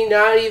have me,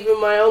 not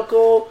even my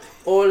uncle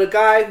or the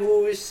guy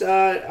who's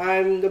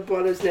I'm the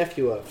brother's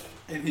nephew of.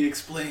 And he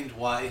explained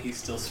why he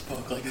still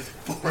spoke like a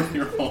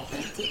 4-year-old.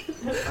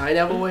 I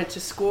never went to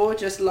school,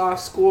 just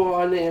lost school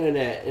on the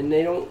internet, and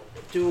they don't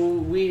do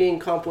reading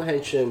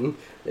comprehension.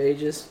 They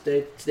just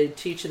they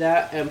teach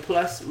that, and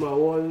plus my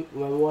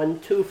one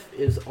tooth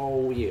is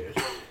all weird,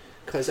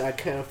 cause I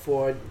can't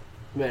afford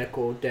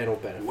medical dental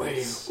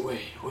benefits. Wait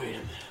a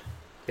minute.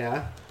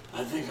 Yeah.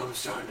 I think I'm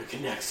starting to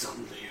connect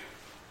something here.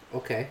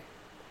 Okay.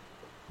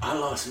 I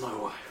lost my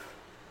wife.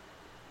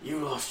 You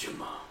lost your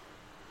mom.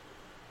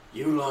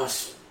 You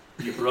lost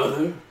your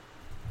brother.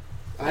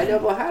 I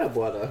never had a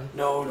brother.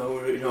 No,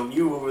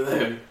 you over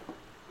there.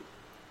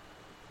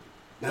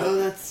 No,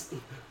 that's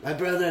my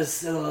brother's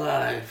still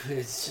alive.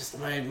 It's just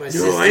my No,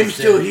 sister's I'm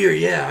still dead. here.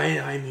 Yeah,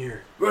 I'm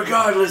here.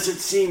 Regardless, it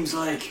seems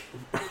like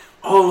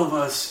all of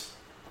us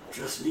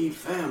just need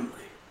family.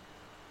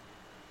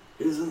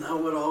 Isn't that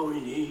what all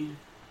we need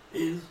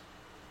is?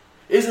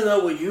 Isn't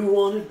that what you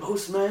wanted,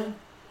 Postman?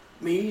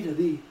 Me to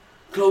be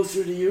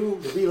closer to you,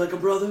 to be like a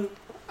brother?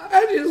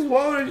 I just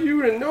wanted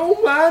you to know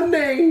my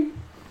name.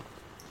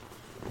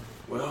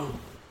 Well,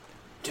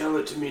 tell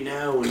it to me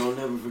now and I'll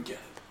never forget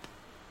it.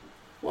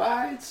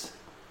 Why? It's...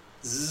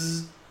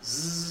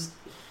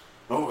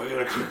 Oh, I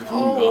got a quick phone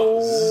call.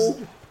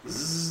 Oh,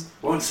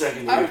 1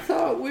 second I here.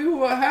 thought we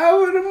were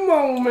having a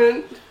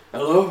moment.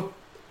 Hello?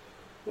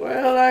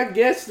 Well, I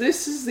guess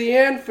this is the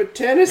end for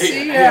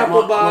Tennessee Hey, I'm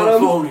on the Applebottom.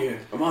 phone here.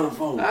 I'm on the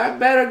phone. I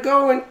better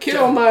go and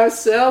kill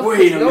myself.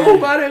 Wait a 'cause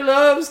nobody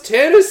loves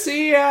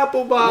Tennessee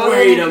Applebottom.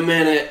 Wait a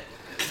minute.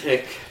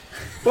 Tick.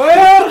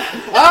 Well,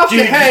 I'll have to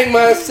Dude, hang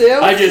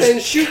myself I just-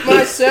 and shoot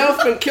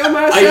myself and kill I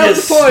myself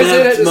just with poison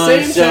at snapped the my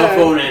same cell time.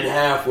 phone in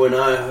half when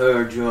I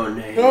heard your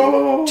name.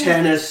 Oh.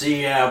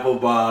 Tennessee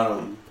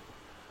Applebottom.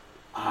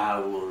 I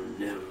will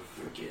never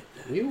forget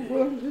that. You name.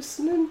 were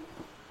listening?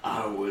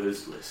 I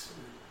was listening.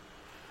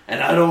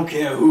 And I don't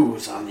care who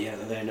was on the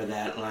other end of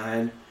that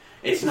line.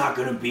 It's not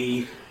going to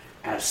be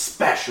as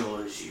special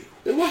as you.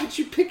 Then why'd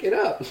you pick it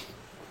up?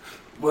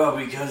 Well,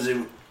 because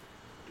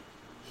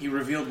He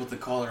revealed what the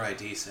caller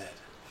ID said.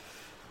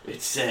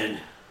 it said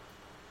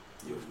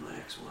it was my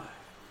ex-wife.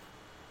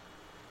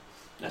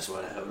 That's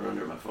what I have her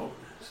under my phone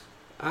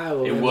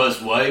as. It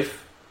was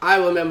wife. I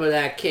remember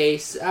that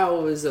case. That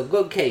was a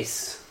good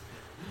case.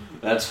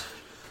 That's...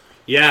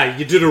 Yeah,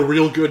 you did a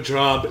real good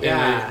job,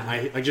 Yeah.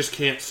 and I just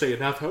can't say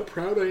enough how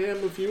proud I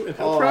am of you and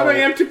how Oh. proud I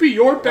am to be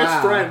your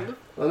best Wow. friend.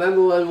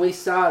 Remember when we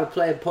started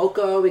playing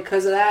poker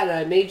because of that and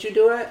I made you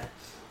do it?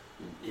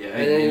 Yeah,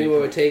 And then you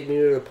would take me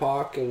to the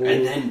park and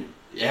And then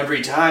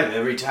every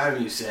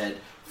time you said,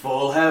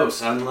 full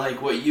house,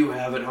 unlike what you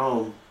have at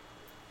home.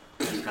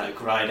 And I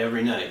cried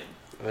every night.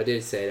 I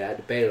did say that.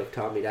 The bailiff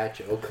taught me that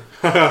joke.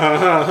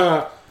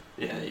 Yeah,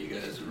 you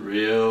guys are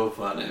real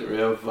funny,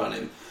 real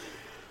funny.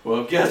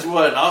 Well, guess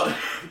what?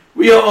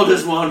 We all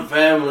just want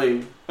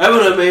family.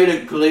 Haven't I made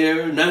it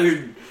clear? Now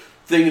you're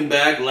thinking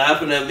back,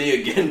 laughing at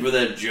me again for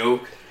that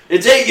joke.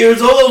 It's 8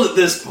 years old at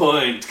this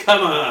point.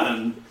 Come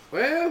on.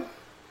 Well,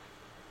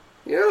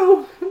 you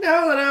know,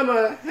 now that I'm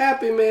a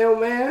happy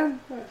mailman,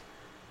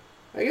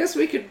 I guess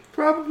we could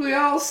probably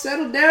all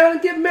settle down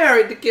and get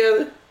married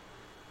together.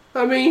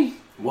 I mean,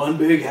 One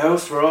big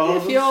house for all of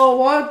if us? you all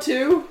want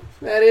to,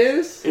 that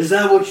is. Is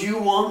that what you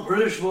want,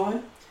 British boy?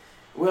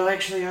 Well,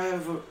 actually, I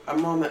have a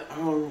mom at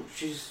home.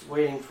 She's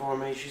waiting for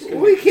me. She's gonna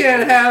We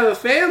can't have a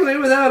family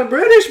without a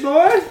British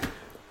boy.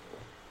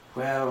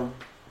 Well,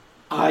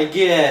 I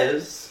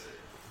guess.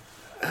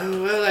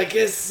 Oh, well, I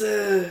guess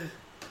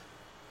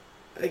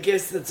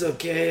that's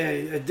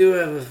okay. I do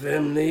have a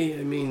family.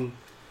 I mean,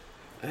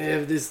 I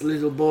have this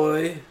little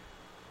boy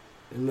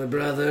and my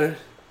brother.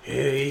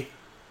 Hey.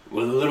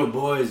 Well, the little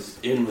boy's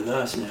in with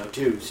us now,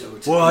 too, so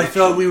it's... Well, I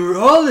thought we were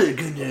all gonna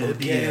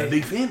be Okay. a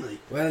big family.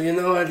 Well, you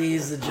know what?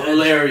 He's the judge.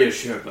 Hilarious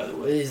shirt, by the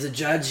way. He's the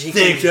judge. He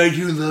Thanks, can, I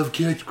do love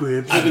catch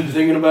grabs. I've been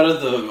thinking about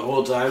it the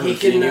whole time. he I've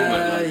seen can, you,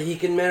 but, he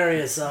can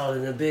marry us all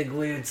in a big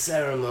weird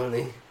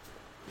ceremony.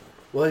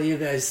 What do you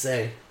guys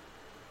say?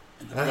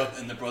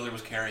 And the brother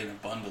was carrying a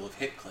bundle of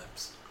hit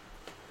clips.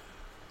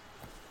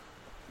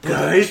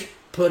 Guys,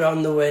 Put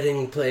on the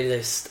wedding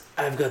playlist.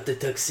 I've got the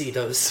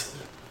tuxedos.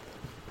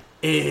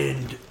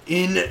 and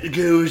in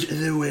goes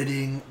the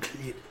wedding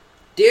clip.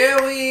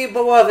 Dearly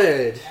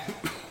beloved,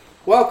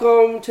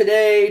 welcome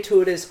today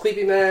to this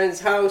creepy man's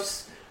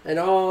house and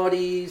all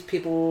these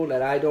people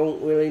that I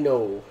don't really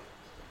know.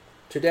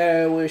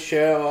 Today we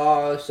share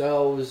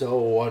ourselves a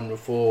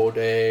wonderful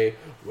day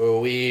where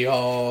we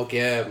all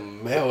get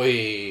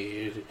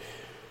married.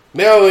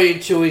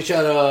 Married to each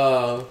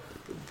other.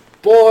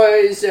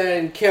 Boys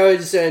and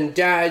kids and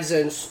dads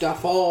and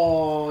stuff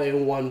all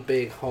in one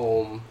big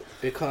home.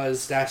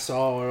 Because that's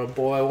all a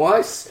boy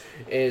wants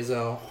is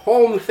a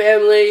home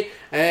family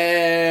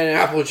and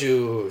apple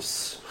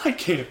juice. I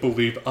can't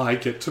believe I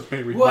get to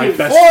marry What, my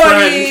best 40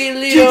 friend.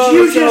 liters Did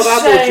you of just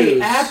apple say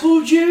juice.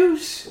 apple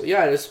juice? Well,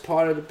 yeah, that's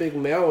part of the big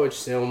marriage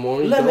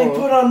ceremony. Let me duh.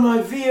 put on my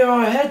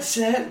VR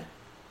headset.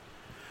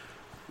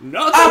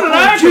 Nothing Apple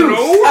like juice, an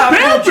old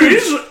apple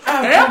baby's juice,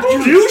 apple apple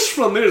juice. juice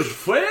from this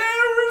very,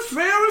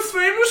 very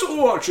famous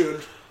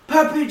orchard.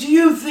 Pappy, do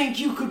you think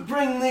you could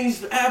bring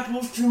these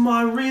apples to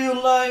my real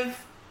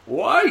life?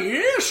 Why,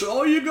 yes,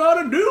 all you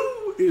gotta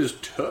do is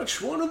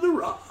touch one of the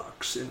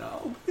rocks, and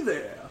I'll be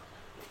there.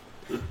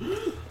 And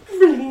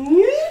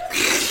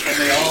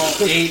they all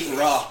ate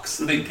rocks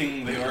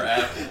thinking they were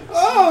apples.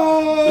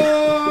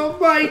 Oh,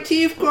 my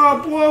teeth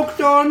got broke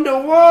on the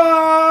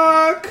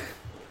walk.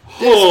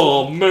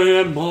 Oh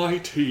man, my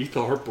teeth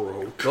are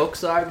broke.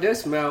 Looks like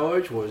this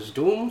marriage was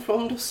doomed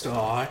from the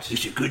start.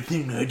 It's a good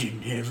thing I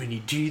didn't have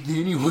any teeth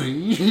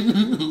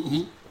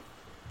anyway.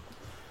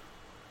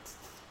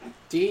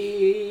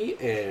 The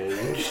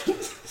end.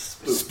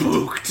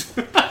 Spooked.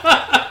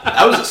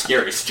 That was a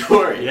scary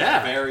story.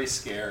 Yeah. Very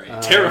scary.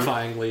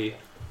 Terrifyingly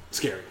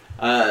scary.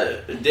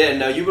 Dan,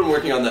 now you've been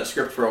working on that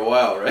script for a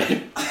while,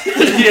 right?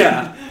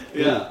 Yeah.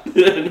 Yeah.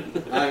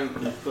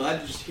 I'm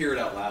glad to just hear it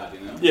out loud, you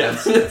know?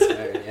 Yes.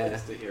 Yeah.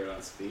 Just to hear it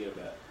on speed a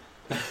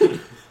bit.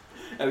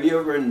 Have you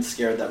ever been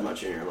scared that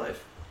much in your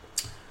life?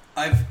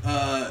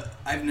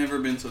 I've never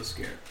been so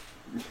scared.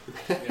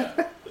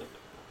 Yeah.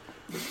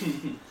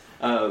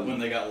 When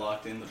they got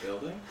locked in the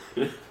building.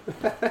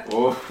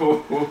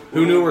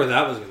 Who knew where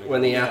that was going to go?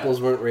 When the Yeah.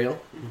 apples weren't real.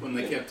 When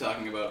they kept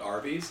talking about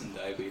Arby's and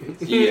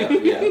diabetes. Yeah.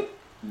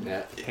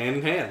 Yeah. Hand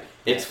in hand.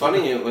 It's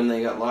funny, when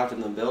they got locked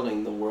in the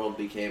building, the world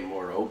became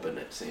more open,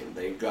 it seemed.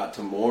 They got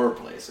to more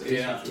places.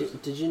 Yeah.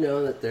 Did you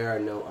know that there are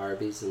no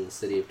Arby's in the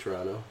city of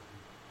Toronto?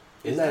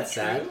 Is Isn't that that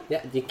sad? true?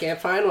 Yeah, you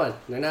can't find one.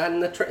 They're not in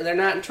they're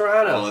not in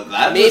Toronto. Well,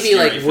 that's a maybe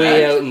scary like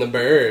way fact. out in the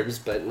burbs,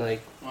 but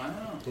like Wow.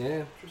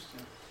 yeah,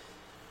 Interesting.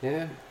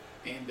 yeah.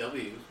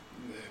 A&W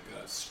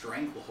got a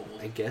stranglehold.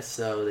 I guess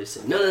so. They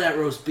said none of that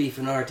roast beef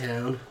in our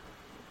town.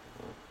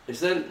 Is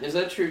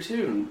that true,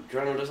 too?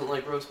 Toronto doesn't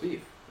like roast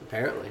beef.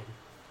 Apparently.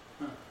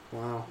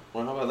 Wow.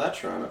 Well, how about that,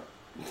 Toronto?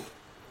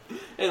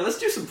 Hey, let's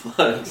do some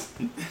plugs.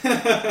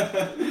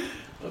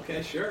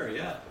 Okay, sure,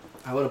 yeah.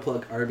 I want to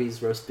plug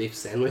Arby's roast beef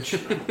sandwich.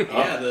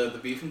 Yeah, the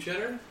beef and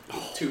cheddar,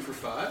 2 for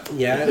 $5.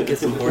 Yeah, get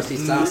some horsey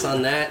sauce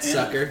on that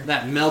sucker.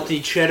 That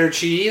melty cheddar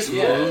cheese.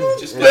 Yeah, Ooh.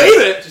 just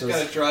Baby!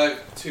 gotta drive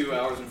 2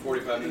 hours and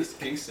 45 minutes to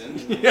Kingston.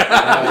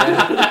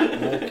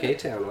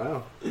 K-Town,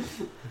 wow.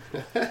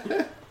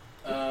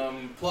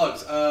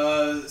 Plugs.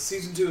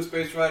 Season 2 of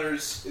Space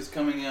Riders is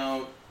coming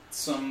out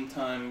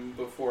sometime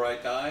before I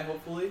die,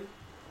 hopefully.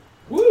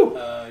 Woo!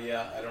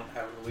 Yeah, I don't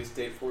have a release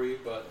date for you,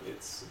 but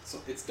it's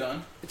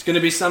done. It's going to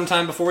be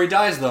sometime before he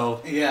dies,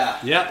 though. Yeah.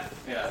 Yep.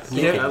 Yeah. So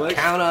You Yeah, can I like-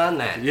 count on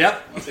that.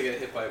 Yep. once I get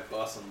hit by a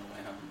bus on the way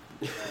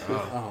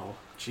home. Oh,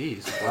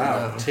 jeez.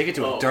 Wow. Take it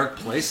to a dark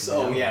place.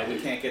 So now. yeah, we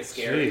can't get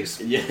scary.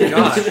 Jeez. Yeah.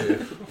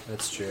 God.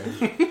 That's true.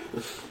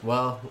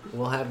 Well,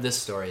 we'll have this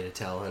story to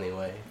tell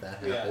anyway, if that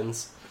Yeah.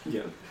 happens.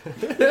 Yeah.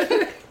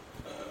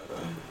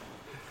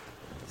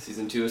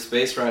 Season 2 of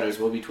Space Riders.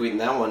 We'll be tweeting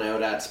that one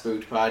out at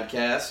Spooked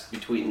Podcast. Be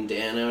tweeting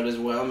Dan out as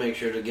well. Make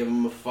sure to give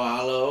him a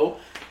follow.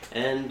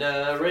 And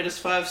rate us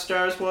 5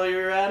 stars while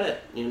you're at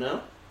it, you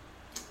know?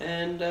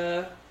 And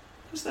I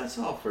guess that's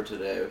all for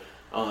today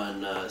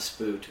on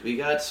Spooked. We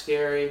got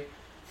scary.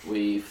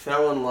 We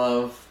fell in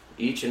love,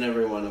 each and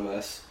every one of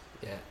us.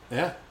 Yeah.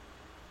 Yeah.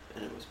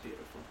 And it was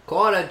beautiful.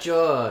 Corner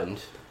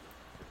joined.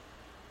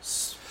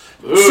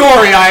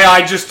 Sorry,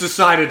 I just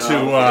decided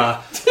to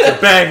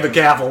bang the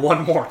gavel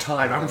one more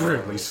time. I'm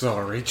really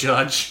sorry,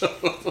 Judge.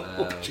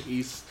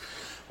 Jeez.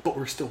 But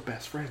we're still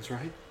best friends,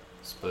 right?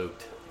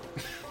 Spooked.